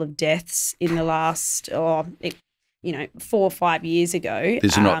a couple of deaths in the last, 4 or 5 years ago.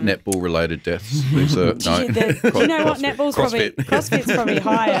 These are not netball related deaths. These are no. Do you know what? Netball's CrossFit's probably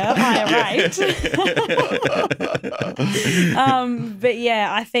higher rate. But yeah,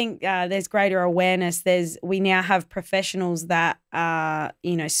 I think there's greater awareness. We now have professionals that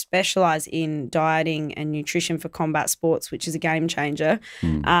specialize in dieting and nutrition for combat sports, which is a game changer.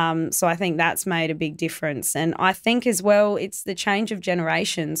 So I think that's made a big difference. And I think as well, it's the change of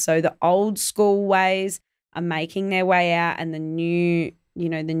generation. So the old school ways are making their way out, and the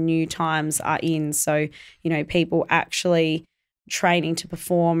new times are in. So, people actually training to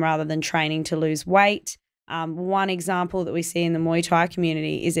perform rather than training to lose weight. One example that we see in the Muay Thai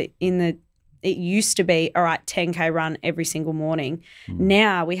community is it used to be, all right, 10K run every single morning.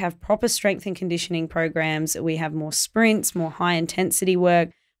 Now we have proper strength and conditioning programs. We have more sprints, more high intensity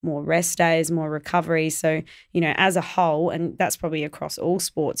work, more rest days, more recovery. So, as a whole, and that's probably across all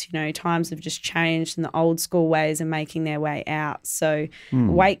sports, times have just changed and the old school ways are making their way out. So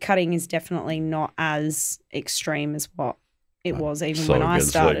weight cutting is definitely not as extreme as what it was even when I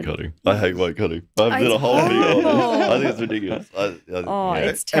started. Weight cutting. I hate weight cutting. I've done a whole video on it. I think it's ridiculous.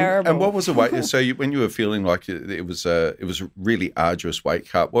 It's terrible. And what was the weight? So when you were feeling like it was a really arduous weight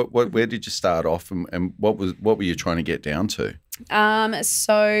cut, where did you start off, and what were you trying to get down to?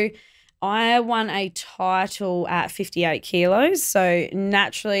 So I won a title at 58 kilos. So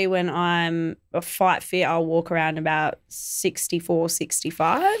naturally when I'm fight fit, I'll walk around about 64,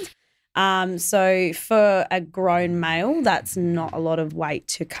 65. So for a grown male, that's not a lot of weight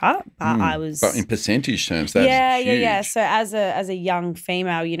to cut, but in percentage terms, that's huge. Yeah. So as a young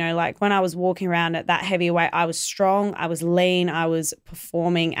female, like when I was walking around at that heavy weight, I was strong, I was lean, I was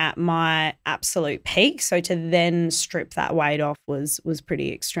performing at my absolute peak. So to then strip that weight off was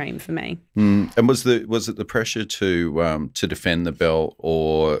pretty extreme for me. And was it the pressure to defend the belt,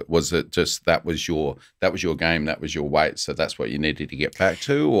 or was it just that was your game, that was your weight, so that's what you needed to get back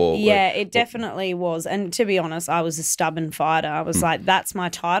to? Or yeah, it definitely was. And to be honest, I was a stubborn fighter. I was like, that's my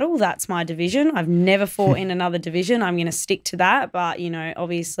title, that's my division. I've never fought in another division. I'm going to stick to that. But,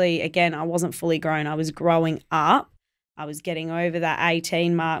 obviously, again, I wasn't fully grown. I was growing up. I was getting over that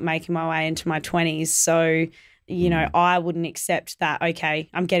 18 mark, making my way into my 20s. So, I wouldn't accept that, okay,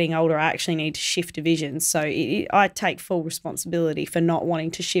 I'm getting older, I actually need to shift divisions. So I take full responsibility for not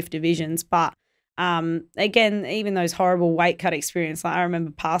wanting to shift divisions. But again, even those horrible weight cut experience, like I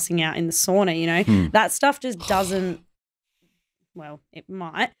remember passing out in the sauna, that stuff just doesn't, well, it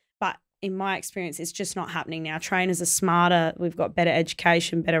might, but in my experience, it's just not happening now. Trainers are smarter. We've got better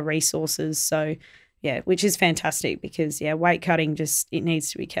education, better resources. So, yeah, which is fantastic because, weight cutting it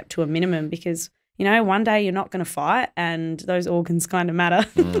needs to be kept to a minimum because, one day you're not going to fight and those organs kind of matter.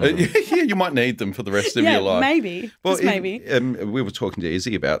 Yeah, you might need them for the rest of your life. Maybe. Well, maybe. We were talking to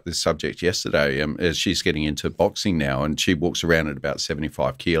Izzy about this subject yesterday. As she's getting into boxing now, and she walks around at about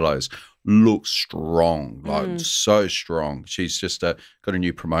 75 kilos, looks strong, like so strong. She's just got a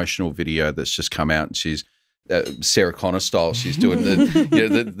new promotional video that's just come out, and she's Sarah Connor style. She's doing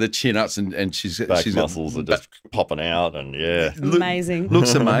the chin ups, and she's muscles are just popping out, and amazing.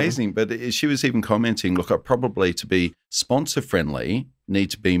 Looks amazing. But she was even commenting, look, I probably to be sponsor friendly need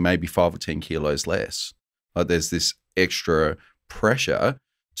to be maybe 5 or 10 kilos less. Like there's this extra pressure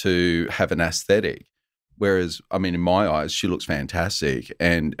to have an aesthetic. Whereas, I mean, in my eyes, she looks fantastic,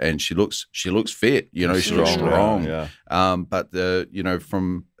 and she looks fit. She looks strong. But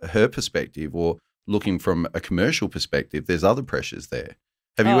from her perspective, or looking from a commercial perspective, there's other pressures there.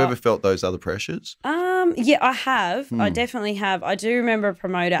 Have you ever felt those other pressures? Yeah, I have. I definitely have. I do remember a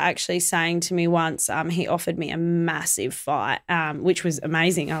promoter actually saying to me once, he offered me a massive fight, which was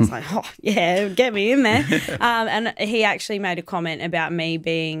amazing. I was like, oh, yeah, get me in there. And he actually made a comment about me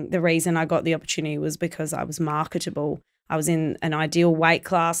being the reason I got the opportunity was because I was marketable. I was in an ideal weight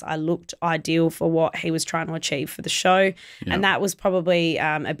class. I looked ideal for what he was trying to achieve for the show. Yep. And that was probably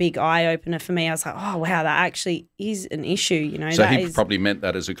a big eye-opener for me. I was like, oh, wow, that actually is an issue, So he probably meant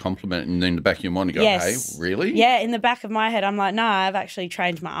that as a compliment, and then in the back of your mind you go, yes. Hey, really? Yeah, in the back of my head, I'm like, no, I've actually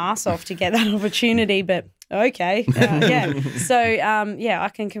trained my ass off to get that opportunity, but okay. So,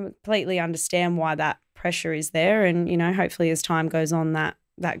 I can completely understand why that pressure is there, and, hopefully as time goes on that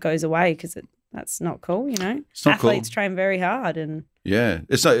goes away because that's not cool, It's not Athletes cool. train very hard, and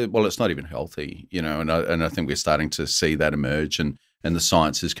it's not even healthy, and I think we're starting to see that emerge, and the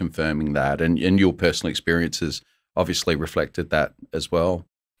science is confirming that, and your personal experiences obviously reflected that as well.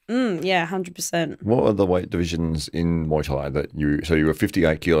 100%. What are the weight divisions in Muay Thai that you were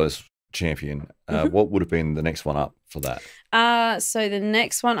 58 kilos champion? What would have been the next one up for that? So the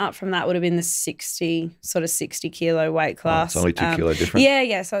next one up from that would have been the 60 kilo weight class. It's only 2 kilo difference.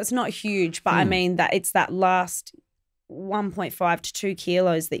 Yeah. So it's not huge, but I mean that it's that last 1.5 to 2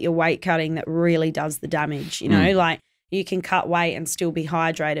 kilos that you're weight cutting that really does the damage, you know, like you can cut weight and still be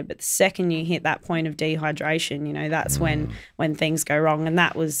hydrated, but the second you hit that point of dehydration, you know, that's when things go wrong. And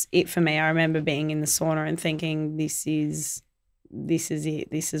that was it for me. I remember being in the sauna and thinking, this is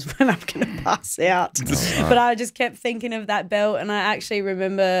it. This is when I'm going to pass out. But I just kept thinking of that belt, and I actually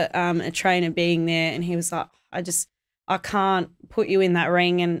remember a trainer being there, and he was like, I can't put you in that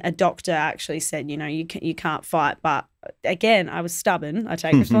ring. And a doctor actually said, you know, you can't fight. But again, I was stubborn. I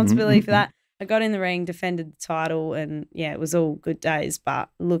take responsibility for that. I got in the ring, defended the title, and yeah, it was all good days. But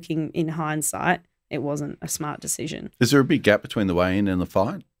looking in hindsight, it wasn't a smart decision. Is there a big gap between the weigh-in and the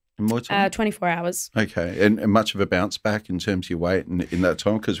fight in Muay Thai? 24 hours. Okay. And much of a bounce back in terms of your weight in that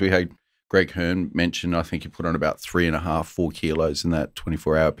time? Because we had Greg Hearn mention, I think you put on about 3.5, 4 kilos in that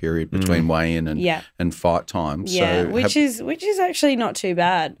 24-hour period between weigh-in and fight time. Yeah, so which is actually not too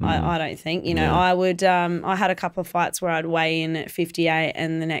bad, I don't think. You know, I would I had a couple of fights where I'd weigh in at 58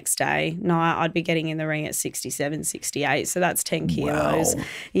 and the next day, I'd be getting in the ring at 67, 68. So that's 10 kilos. Wow.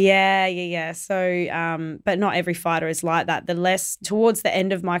 Yeah. So, but not every fighter is like that. Towards the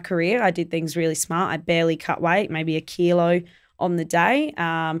end of my career, I did things really smart. I barely cut weight, maybe a kilo on the day.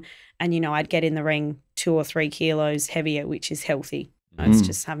 And, you know, I'd get in the ring 2 or 3 kilos heavier, which is healthy. You know, it's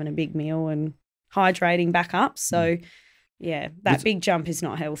just having a big meal and hydrating back up. So, yeah, that big jump is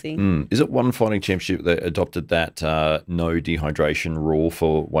not healthy. Is it one fighting championship that adopted that no dehydration rule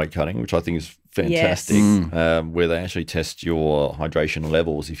for weight cutting, which I think is fantastic, where they actually test your hydration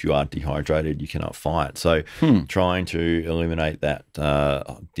levels. If you are dehydrated, you cannot fight. So trying to eliminate that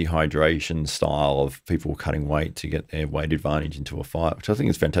dehydration style of people cutting weight to get their weight advantage into a fight, which I think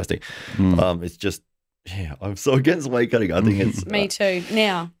is fantastic. It's just, I'm so against weight cutting. I think it's me too.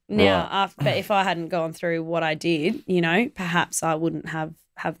 Now, but if I hadn't gone through what I did, you know, perhaps I wouldn't have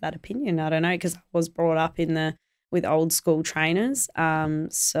that opinion. I don't know, because I was brought up with old school trainers.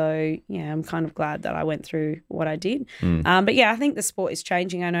 So yeah, I'm kind of glad that I went through what I did. But yeah, I think the sport is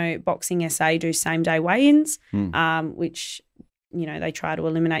changing. I know Boxing SA do same day weigh-ins, which, you know, they try to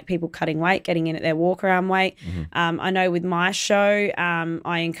eliminate people cutting weight, getting in at their walk around weight. I know with my show,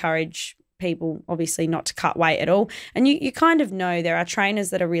 I encourage people obviously not to cut weight at all. And you kind of know there are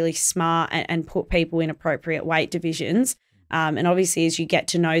trainers that are really smart and put people in appropriate weight divisions. And obviously as you get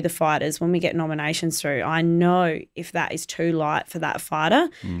to know the fighters, when we get nominations through, I know if that is too light for that fighter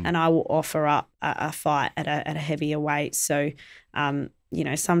and I will offer up a fight at a heavier weight. So, you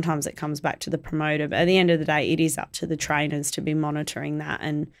know, sometimes it comes back to the promoter, but at the end of the day, it is up to the trainers to be monitoring that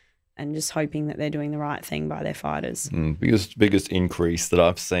and just hoping that they're doing the right thing by their fighters. Biggest increase that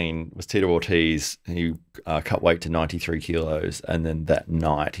I've seen was Tito Ortiz. He cut weight to 93 kilos, and then that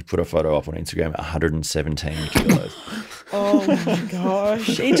night he put a photo up on Instagram at 117 kilos. Oh my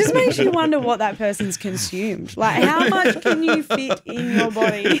gosh. It just makes you wonder what that person's consumed. Like, how much can you fit in your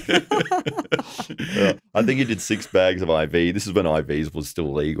body? I think he did 6 bags of IV. This is when IVs was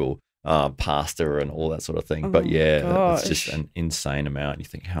still legal. Pasta and all that sort of thing. But yeah, it's just an insane amount. You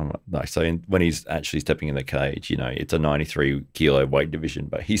think how much? Like, so when he's actually stepping in the cage, you know, it's a 93 kilo weight division,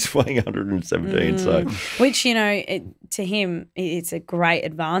 but he's weighing 117. So, which, you know, to him, it's a great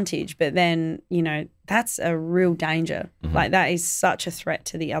advantage. But then, you know, that's a real danger. Like, that is such a threat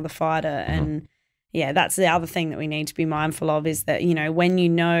to the other fighter. And yeah, that's the other thing that we need to be mindful of, is that, you know,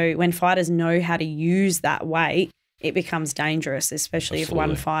 when fighters know how to use that weight, it becomes dangerous, especially if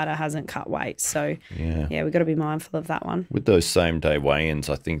one fighter hasn't cut weight. So, yeah, we've got to be mindful of that one. With those same-day weigh-ins,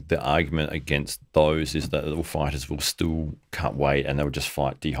 I think the argument against those is that little fighters will still cut weight and they'll just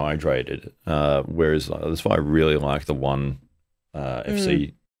fight dehydrated. Whereas that's why I really like the one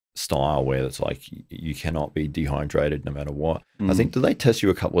FC style where it's like you cannot be dehydrated no matter what. I think, do they test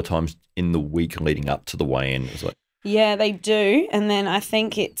you a couple of times in the week leading up to the weigh-in? It's like, yeah, they do. And then I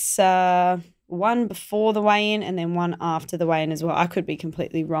think it's one before the weigh-in and then one after the weigh-in as well. I could be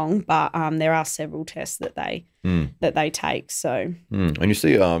completely wrong, but there are several tests that they take. So, and you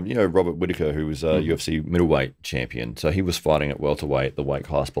see, you know, Robert Whittaker, who was a UFC middleweight champion, so he was fighting at welterweight, the weight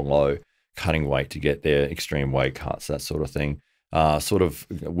class below, cutting weight to get their extreme weight cuts, that sort of thing. Sort of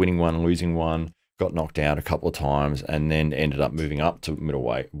winning one, losing one, got knocked out a couple of times, and then ended up moving up to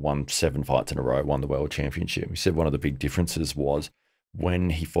middleweight, won 7 fights in a row, won the world championship. He said one of the big differences was when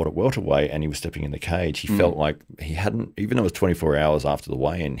he fought at welterweight and he was stepping in the cage, he felt like he hadn't, even though it was 24 hours after the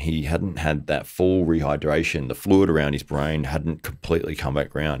weigh-in, he hadn't had that full rehydration. The fluid around his brain hadn't completely come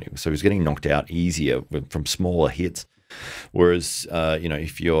back around. So he was getting knocked out easier from smaller hits. Whereas, you know,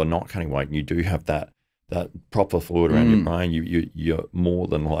 if you're not cutting weight and you do have that proper fluid around your brain, you're more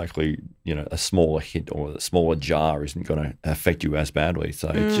than likely, you know, a smaller hit or a smaller jar isn't going to affect you as badly. So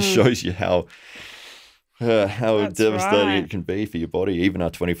it just shows you how how That's devastating right. it can be for your body, even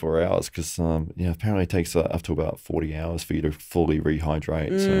at 24 hours, because apparently it takes up to about 40 hours for you to fully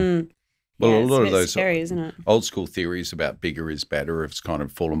rehydrate. So. Well, Yeah, a lot it's of those scary, isn't it? old school theories about bigger is better have kind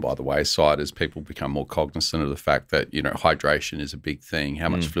of fallen by the wayside as people become more cognizant of the fact that, hydration is a big thing. How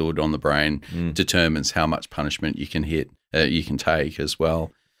much fluid on the brain determines how much punishment you can take as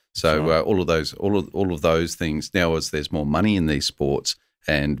well. So all of those things now, as there's more money in these sports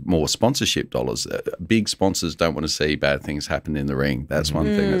and more sponsorship dollars, big sponsors don't want to see bad things happen in the ring. That's one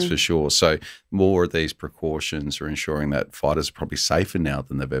thing that's for sure. So more of these precautions are ensuring that fighters are probably safer now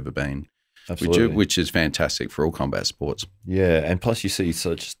than they've ever been. Absolutely. Which is fantastic for all combat sports. Yeah, and plus you see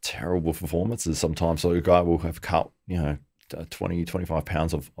such terrible performances sometimes. So a guy will have cut, 20, 25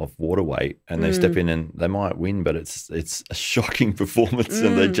 pounds of water weight, and they step in and they might win, but it's a shocking performance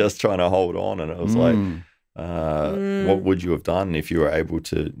and they're just trying to hold on. And it was like, what would you have done if you were able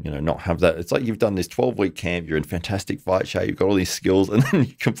to, not have that? It's like you've done this 12-week camp, you're in fantastic fight shape, you've got all these skills, and then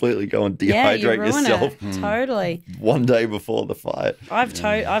you completely go and dehydrate yourself totally one day before the fight. I've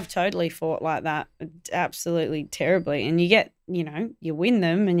totally fought like that, absolutely terribly, and you get, you win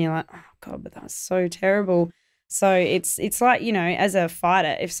them and you're like, oh God, but that was so terrible. So it's like, as a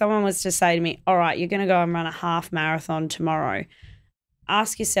fighter, if someone was to say to me, all right, you're going to go and run a half marathon tomorrow,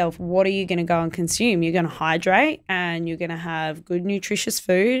 ask yourself, what are you going to go and consume? You're going to hydrate and you're going to have good nutritious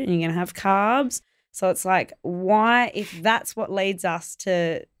food and you're going to have carbs. So it's like, why, if that's what leads us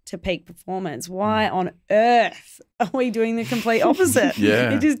to peak performance, why on earth are we doing the complete opposite?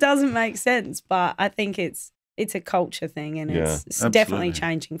 It just doesn't make sense. But I think it's a culture thing, and it's definitely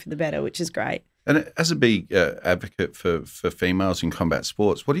changing for the better, which is great. And as a big advocate for females in combat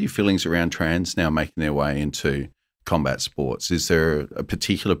sports, what are your feelings around trans now making their way into combat sports? Is there a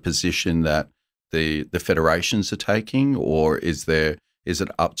particular position that the federations are taking, or is it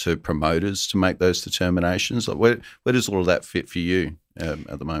up to promoters to make those determinations? Like where does all of that fit for you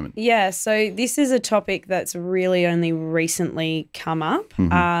at the moment? Yeah, so this is a topic that's really only recently come up.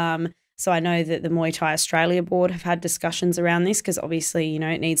 So I know that the Muay Thai Australia board have had discussions around this because obviously,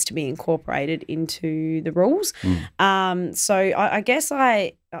 it needs to be incorporated into the rules. So I guess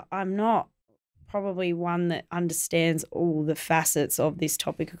I'm not probably one that understands all the facets of this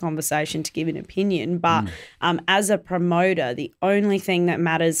topic of conversation to give an opinion. But as a promoter, the only thing that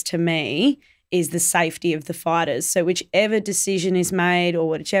matters to me is the safety of the fighters. So whichever decision is made or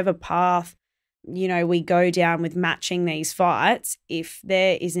whichever path, we go down with matching these fights, if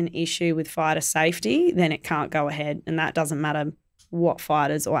there is an issue with fighter safety, then it can't go ahead. And that doesn't matter what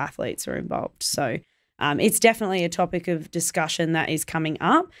fighters or athletes are involved. So it's definitely a topic of discussion that is coming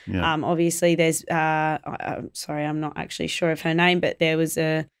up. Obviously, there's sorry, I'm not actually sure of her name, but there was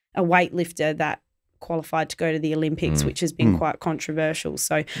a weightlifter that qualified to go to the Olympics, which has been quite controversial.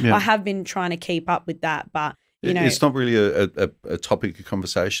 So I have been trying to keep up with that, but it's not really a topic of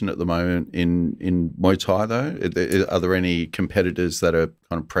conversation at the moment in Muay Thai, though. Are there any competitors that are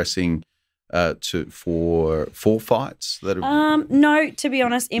kind of pressing for fights that have... No, to be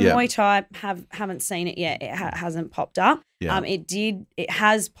honest, in Muay Thai, haven't seen it yet. It hasn't popped up. It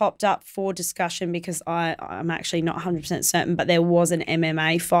has popped up for discussion because I'm actually not 100% certain, but there was an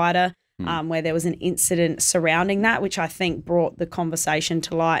MMA fighter where there was an incident surrounding that, which I think brought the conversation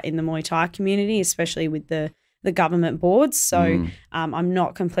to light in the Muay Thai community, especially with the government boards. So I'm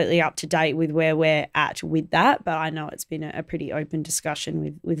not completely up to date with where we're at with that, but I know it's been a pretty open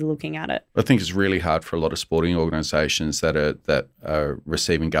discussion with looking at it. I think it's really hard for a lot of sporting organisations that are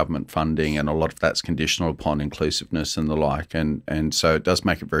receiving government funding, and a lot of that's conditional upon inclusiveness and the like. And so it does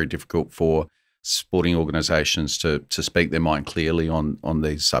make it very difficult for sporting organisations to speak their mind clearly on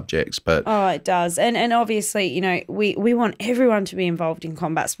these subjects. But it does. And obviously, we want everyone to be involved in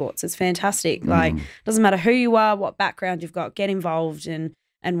combat sports. It's fantastic. Like, doesn't matter who you are, what background you've got, get involved and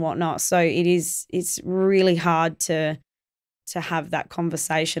whatnot. So it's really hard to have that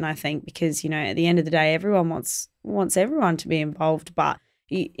conversation, I think, because, at the end of the day, everyone wants everyone to be involved. But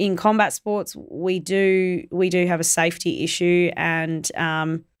in combat sports, we do have a safety issue, and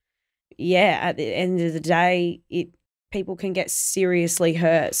at the end of the day, people can get seriously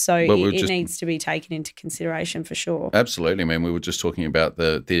hurt. So it needs to be taken into consideration for sure. Absolutely. I mean, we were just talking about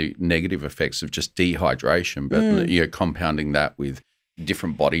the negative effects of just dehydration, but compounding that with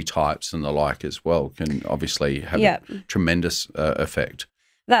different body types and the like as well can obviously have a tremendous effect.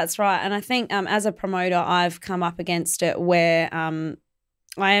 That's right. And I think as a promoter, I've come up against it where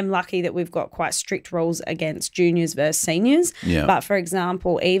I am lucky that we've got quite strict rules against juniors versus seniors. Yeah. But for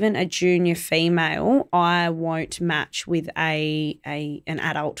example, even a junior female, I won't match with an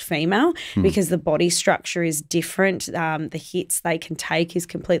adult female because the body structure is different. The hits they can take is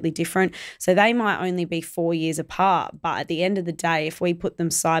completely different. So they might only be 4 years apart, but at the end of the day, if we put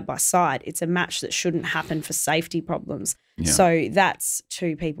them side by side, it's a match that shouldn't happen for safety problems. Yeah. So that's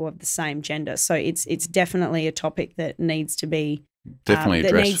two people of the same gender. So it's definitely a topic that needs to be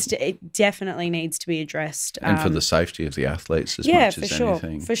addressed. It definitely needs to be addressed. And for the safety of the athletes as much as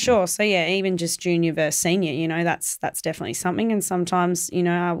anything. For sure. So, even just junior versus senior, that's definitely something. And sometimes,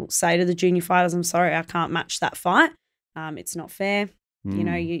 I will say to the junior fighters, I'm sorry, I can't match that fight. It's not fair.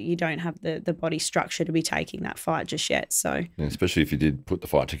 You don't have the body structure to be taking that fight just yet. So, and especially if you did put the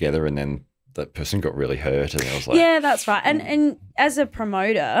fight together and then that person got really hurt, and I was like, yeah, that's right. And as a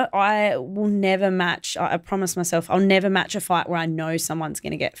promoter, I will never match. I promise myself I'll never match a fight where I know someone's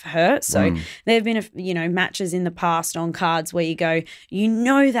going to get hurt. So there have been matches in the past on cards where you go,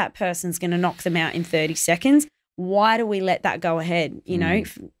 that person's going to knock them out in 30 seconds. Why do we let that go ahead?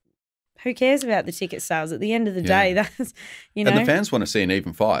 Who cares about the ticket sales? At the end of the day, that's, And the fans want to see an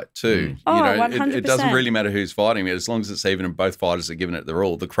even fight too. 100%. It doesn't really matter who's fighting. As long as it's even and both fighters are giving it their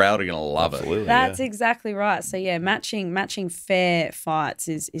all, the crowd are going to love it. That's exactly right. So, matching fair fights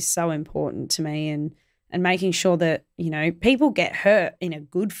is so important to me, and making sure that, people get hurt in a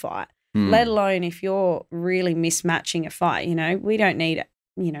good fight, let alone if you're really mismatching a fight. We don't need,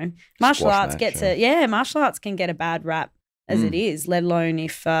 martial arts martial arts can get a bad rap as it is, let alone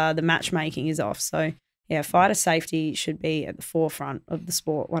if the matchmaking is off. So, fighter safety should be at the forefront of the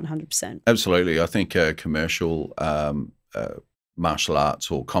sport 100%. Absolutely. I think commercial martial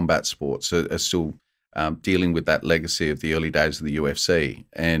arts or combat sports are still dealing with that legacy of the early days of the UFC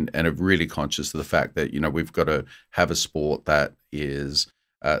and are really conscious of the fact that, we've got to have a sport that is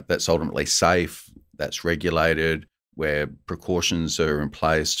that's ultimately safe, that's regulated, where precautions are in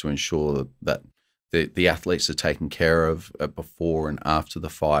place to ensure that the athletes are taken care of before and after the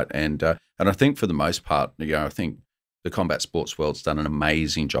fight. And I think for the most part, I think the combat sports world's done an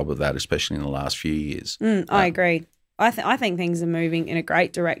amazing job of that, especially in the last few years. I agree. I think things are moving in a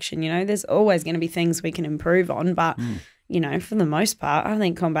great direction. There's always going to be things we can improve on, but, for the most part, I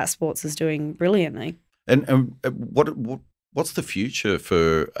think combat sports is doing brilliantly. And what's the future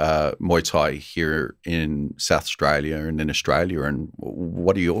for Muay Thai here in South Australia and in Australia, and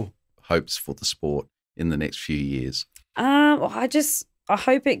what are your hopes for the sport in the next few years? I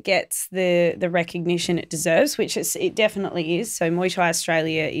hope it gets the recognition it deserves, which it definitely is. So Muay Thai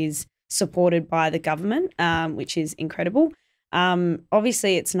Australia is supported by the government, which is incredible.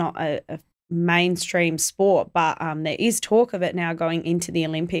 Obviously, it's not a mainstream sport, but there is talk of it now going into the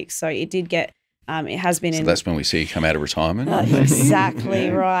Olympics. So it did get. It has been. So that's when we see you come out of retirement. Exactly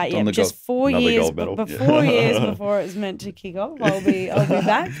right. Yeah, just 4 years. But 4 years before it was meant to kick off, I'll be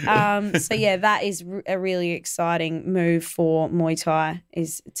back. That is a really exciting move for Muay Thai,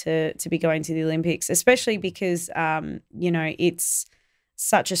 is to be going to the Olympics, especially because it's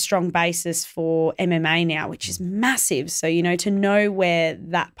such a strong basis for MMA now, which is massive. So to know where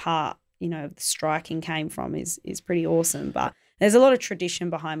that part of the striking came from is pretty awesome. But there's a lot of tradition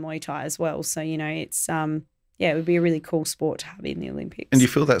behind Muay Thai as well. So, it's it would be a really cool sport to have in the Olympics. And do you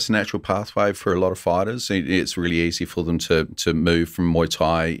feel that's a natural pathway for a lot of fighters? It's really easy for them to move from Muay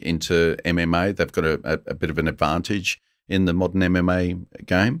Thai into MMA. They've got a bit of an advantage in the modern MMA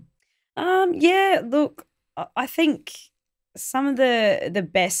game? Look, I think some of the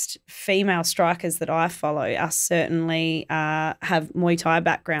best female strikers that I follow are certainly have Muay Thai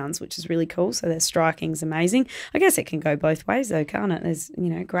backgrounds, which is really cool. So their striking's amazing. I guess it can go both ways though, can't it? There's,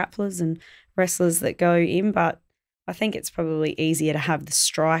 grapplers and wrestlers that go in, but I think it's probably easier to have the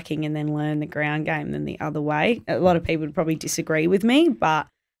striking and then learn the ground game than the other way. A lot of people would probably disagree with me, but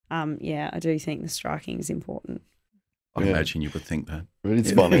I do think the striking is important. I imagine you would think that.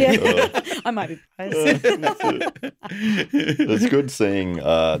 It's funny. I might be biased. It's good seeing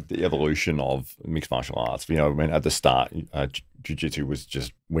the evolution of mixed martial arts. At the start, jiu-jitsu was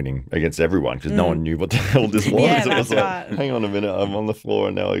just winning against everyone because no one knew what the hell this was. Yeah, it was right. Hang on a minute, I'm on the floor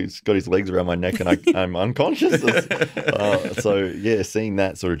and now he's got his legs around my neck and I'm unconscious. Seeing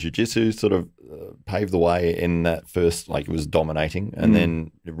that sort of jiu-jitsu sort of paved the way in that first, it was dominating. And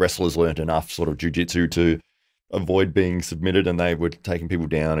then wrestlers learned enough sort of jiu-jitsu to avoid being submitted, and they were taking people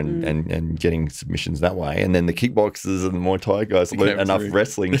down and getting submissions that way. And then the kickboxers and the Muay Thai guys learned enough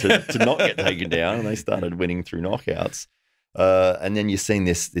wrestling to not get taken down, and they started winning through knockouts. And then you're seeing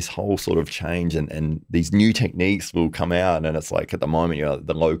this whole sort of change, and these new techniques will come out, and it's like at the moment,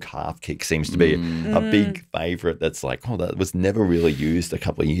 the low calf kick seems to be a big favorite. That's like, oh, that was never really used a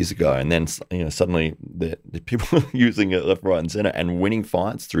couple of years ago, and then suddenly the people are using it left, right, and center and winning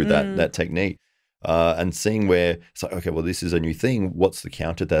fights through that technique. And seeing where it's like, okay, well, this is a new thing. What's the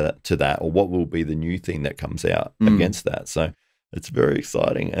counter to that, or what will be the new thing that comes out against that? So it's very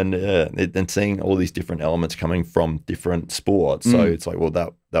exciting, and seeing all these different elements coming from different sports. So it's like, well,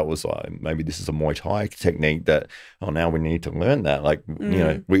 that was maybe this is a Muay Thai technique that, oh, now we need to learn that. Like,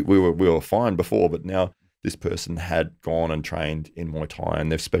 we were fine before, but now this person had gone and trained in Muay Thai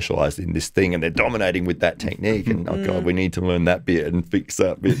and they've specialized in this thing and they're dominating with that technique. And oh God, we need to learn that bit and fix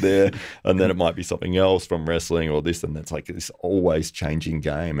that bit there. And then it might be something else from wrestling or this, and that's like this always changing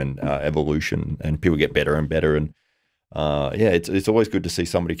game and evolution, and people get better and better. And it's always good to see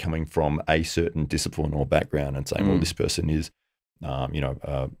somebody coming from a certain discipline or background and saying, well, this person is, a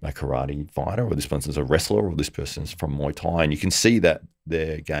karate fighter, or this person's a wrestler, or this person's from Muay Thai, and you can see that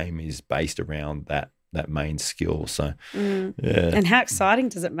their game is based around that main skill. So, and how exciting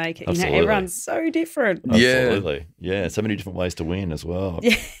does it make it? Absolutely. Everyone's so different. Absolutely, yeah. So many different ways to win as well.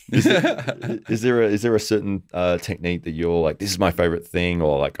 Yeah. Is there a certain technique that you're like, this is my favorite thing,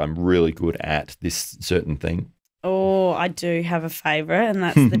 or like I'm really good at this certain thing? Oh, I do have a favourite, and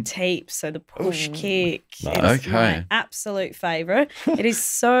that's the teep, so the push kick. Nice. It's my absolute favourite. It is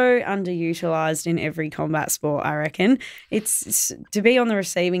so underutilised in every combat sport, I reckon. It's to be on the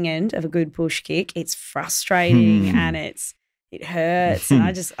receiving end of a good push kick, it's frustrating and it hurts, and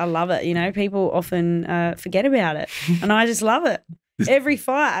I love it. People often forget about it, and I just love it. Every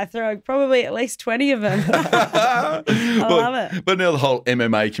fight I throw probably at least 20 of them. I love it. But now the whole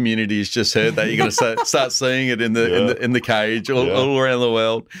MMA community has just heard that. You're going to start seeing it in the cage all around the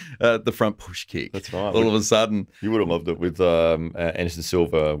world. The front push kick. That's right. All of a sudden. You would have loved it with Anderson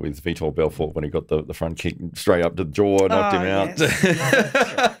Silva with Vitor Belfort when he got the front kick straight up to the jaw, knocked him out.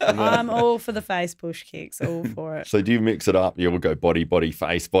 Yes. I'm all for the face push kicks, all for it. So do you mix it up? You will go body,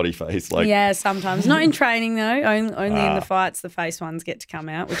 face. Like, yeah, sometimes. Not in training though. Only in the fights, the face ones get to come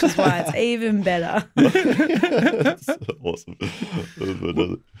out, which is why it's even better. That's awesome.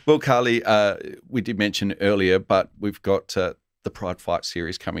 Well, Carly, we did mention earlier, but we've got the Pride Fight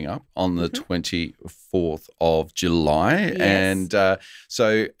Series coming up on the 24th of July. Yes. And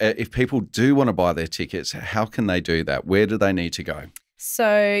so if people do want to buy their tickets, how can they do that? Where do they need to go? So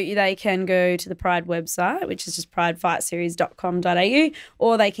they can go to the Pride website, which is just pridefightseries.com.au,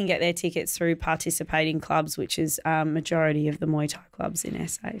 or they can get their tickets through participating clubs, which is majority of the Muay Thai clubs in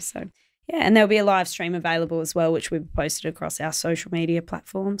SA. So, yeah, and there'll be a live stream available as well, which we've posted across our social media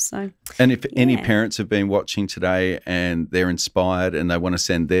platforms. So, and if any parents have been watching today and they're inspired and they want to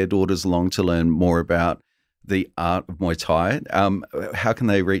send their daughters along to learn more about the art of Muay Thai, how can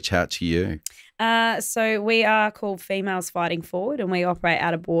they reach out to you? So we are called Females Fighting Forward, and we operate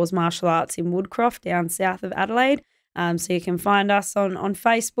out of Boars Martial Arts in Woodcroft down south of Adelaide. So you can find us on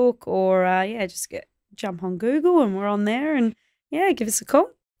Facebook, or just jump on Google and we're on there, and give us a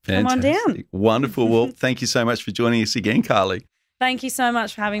call. Fantastic. Come on down. Wonderful. Well, thank you so much for joining us again, Carly. Thank you so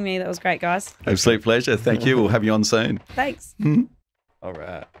much for having me. That was great, guys. Absolute pleasure. Thank you. We'll have you on soon. Thanks. All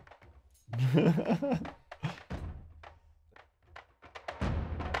right.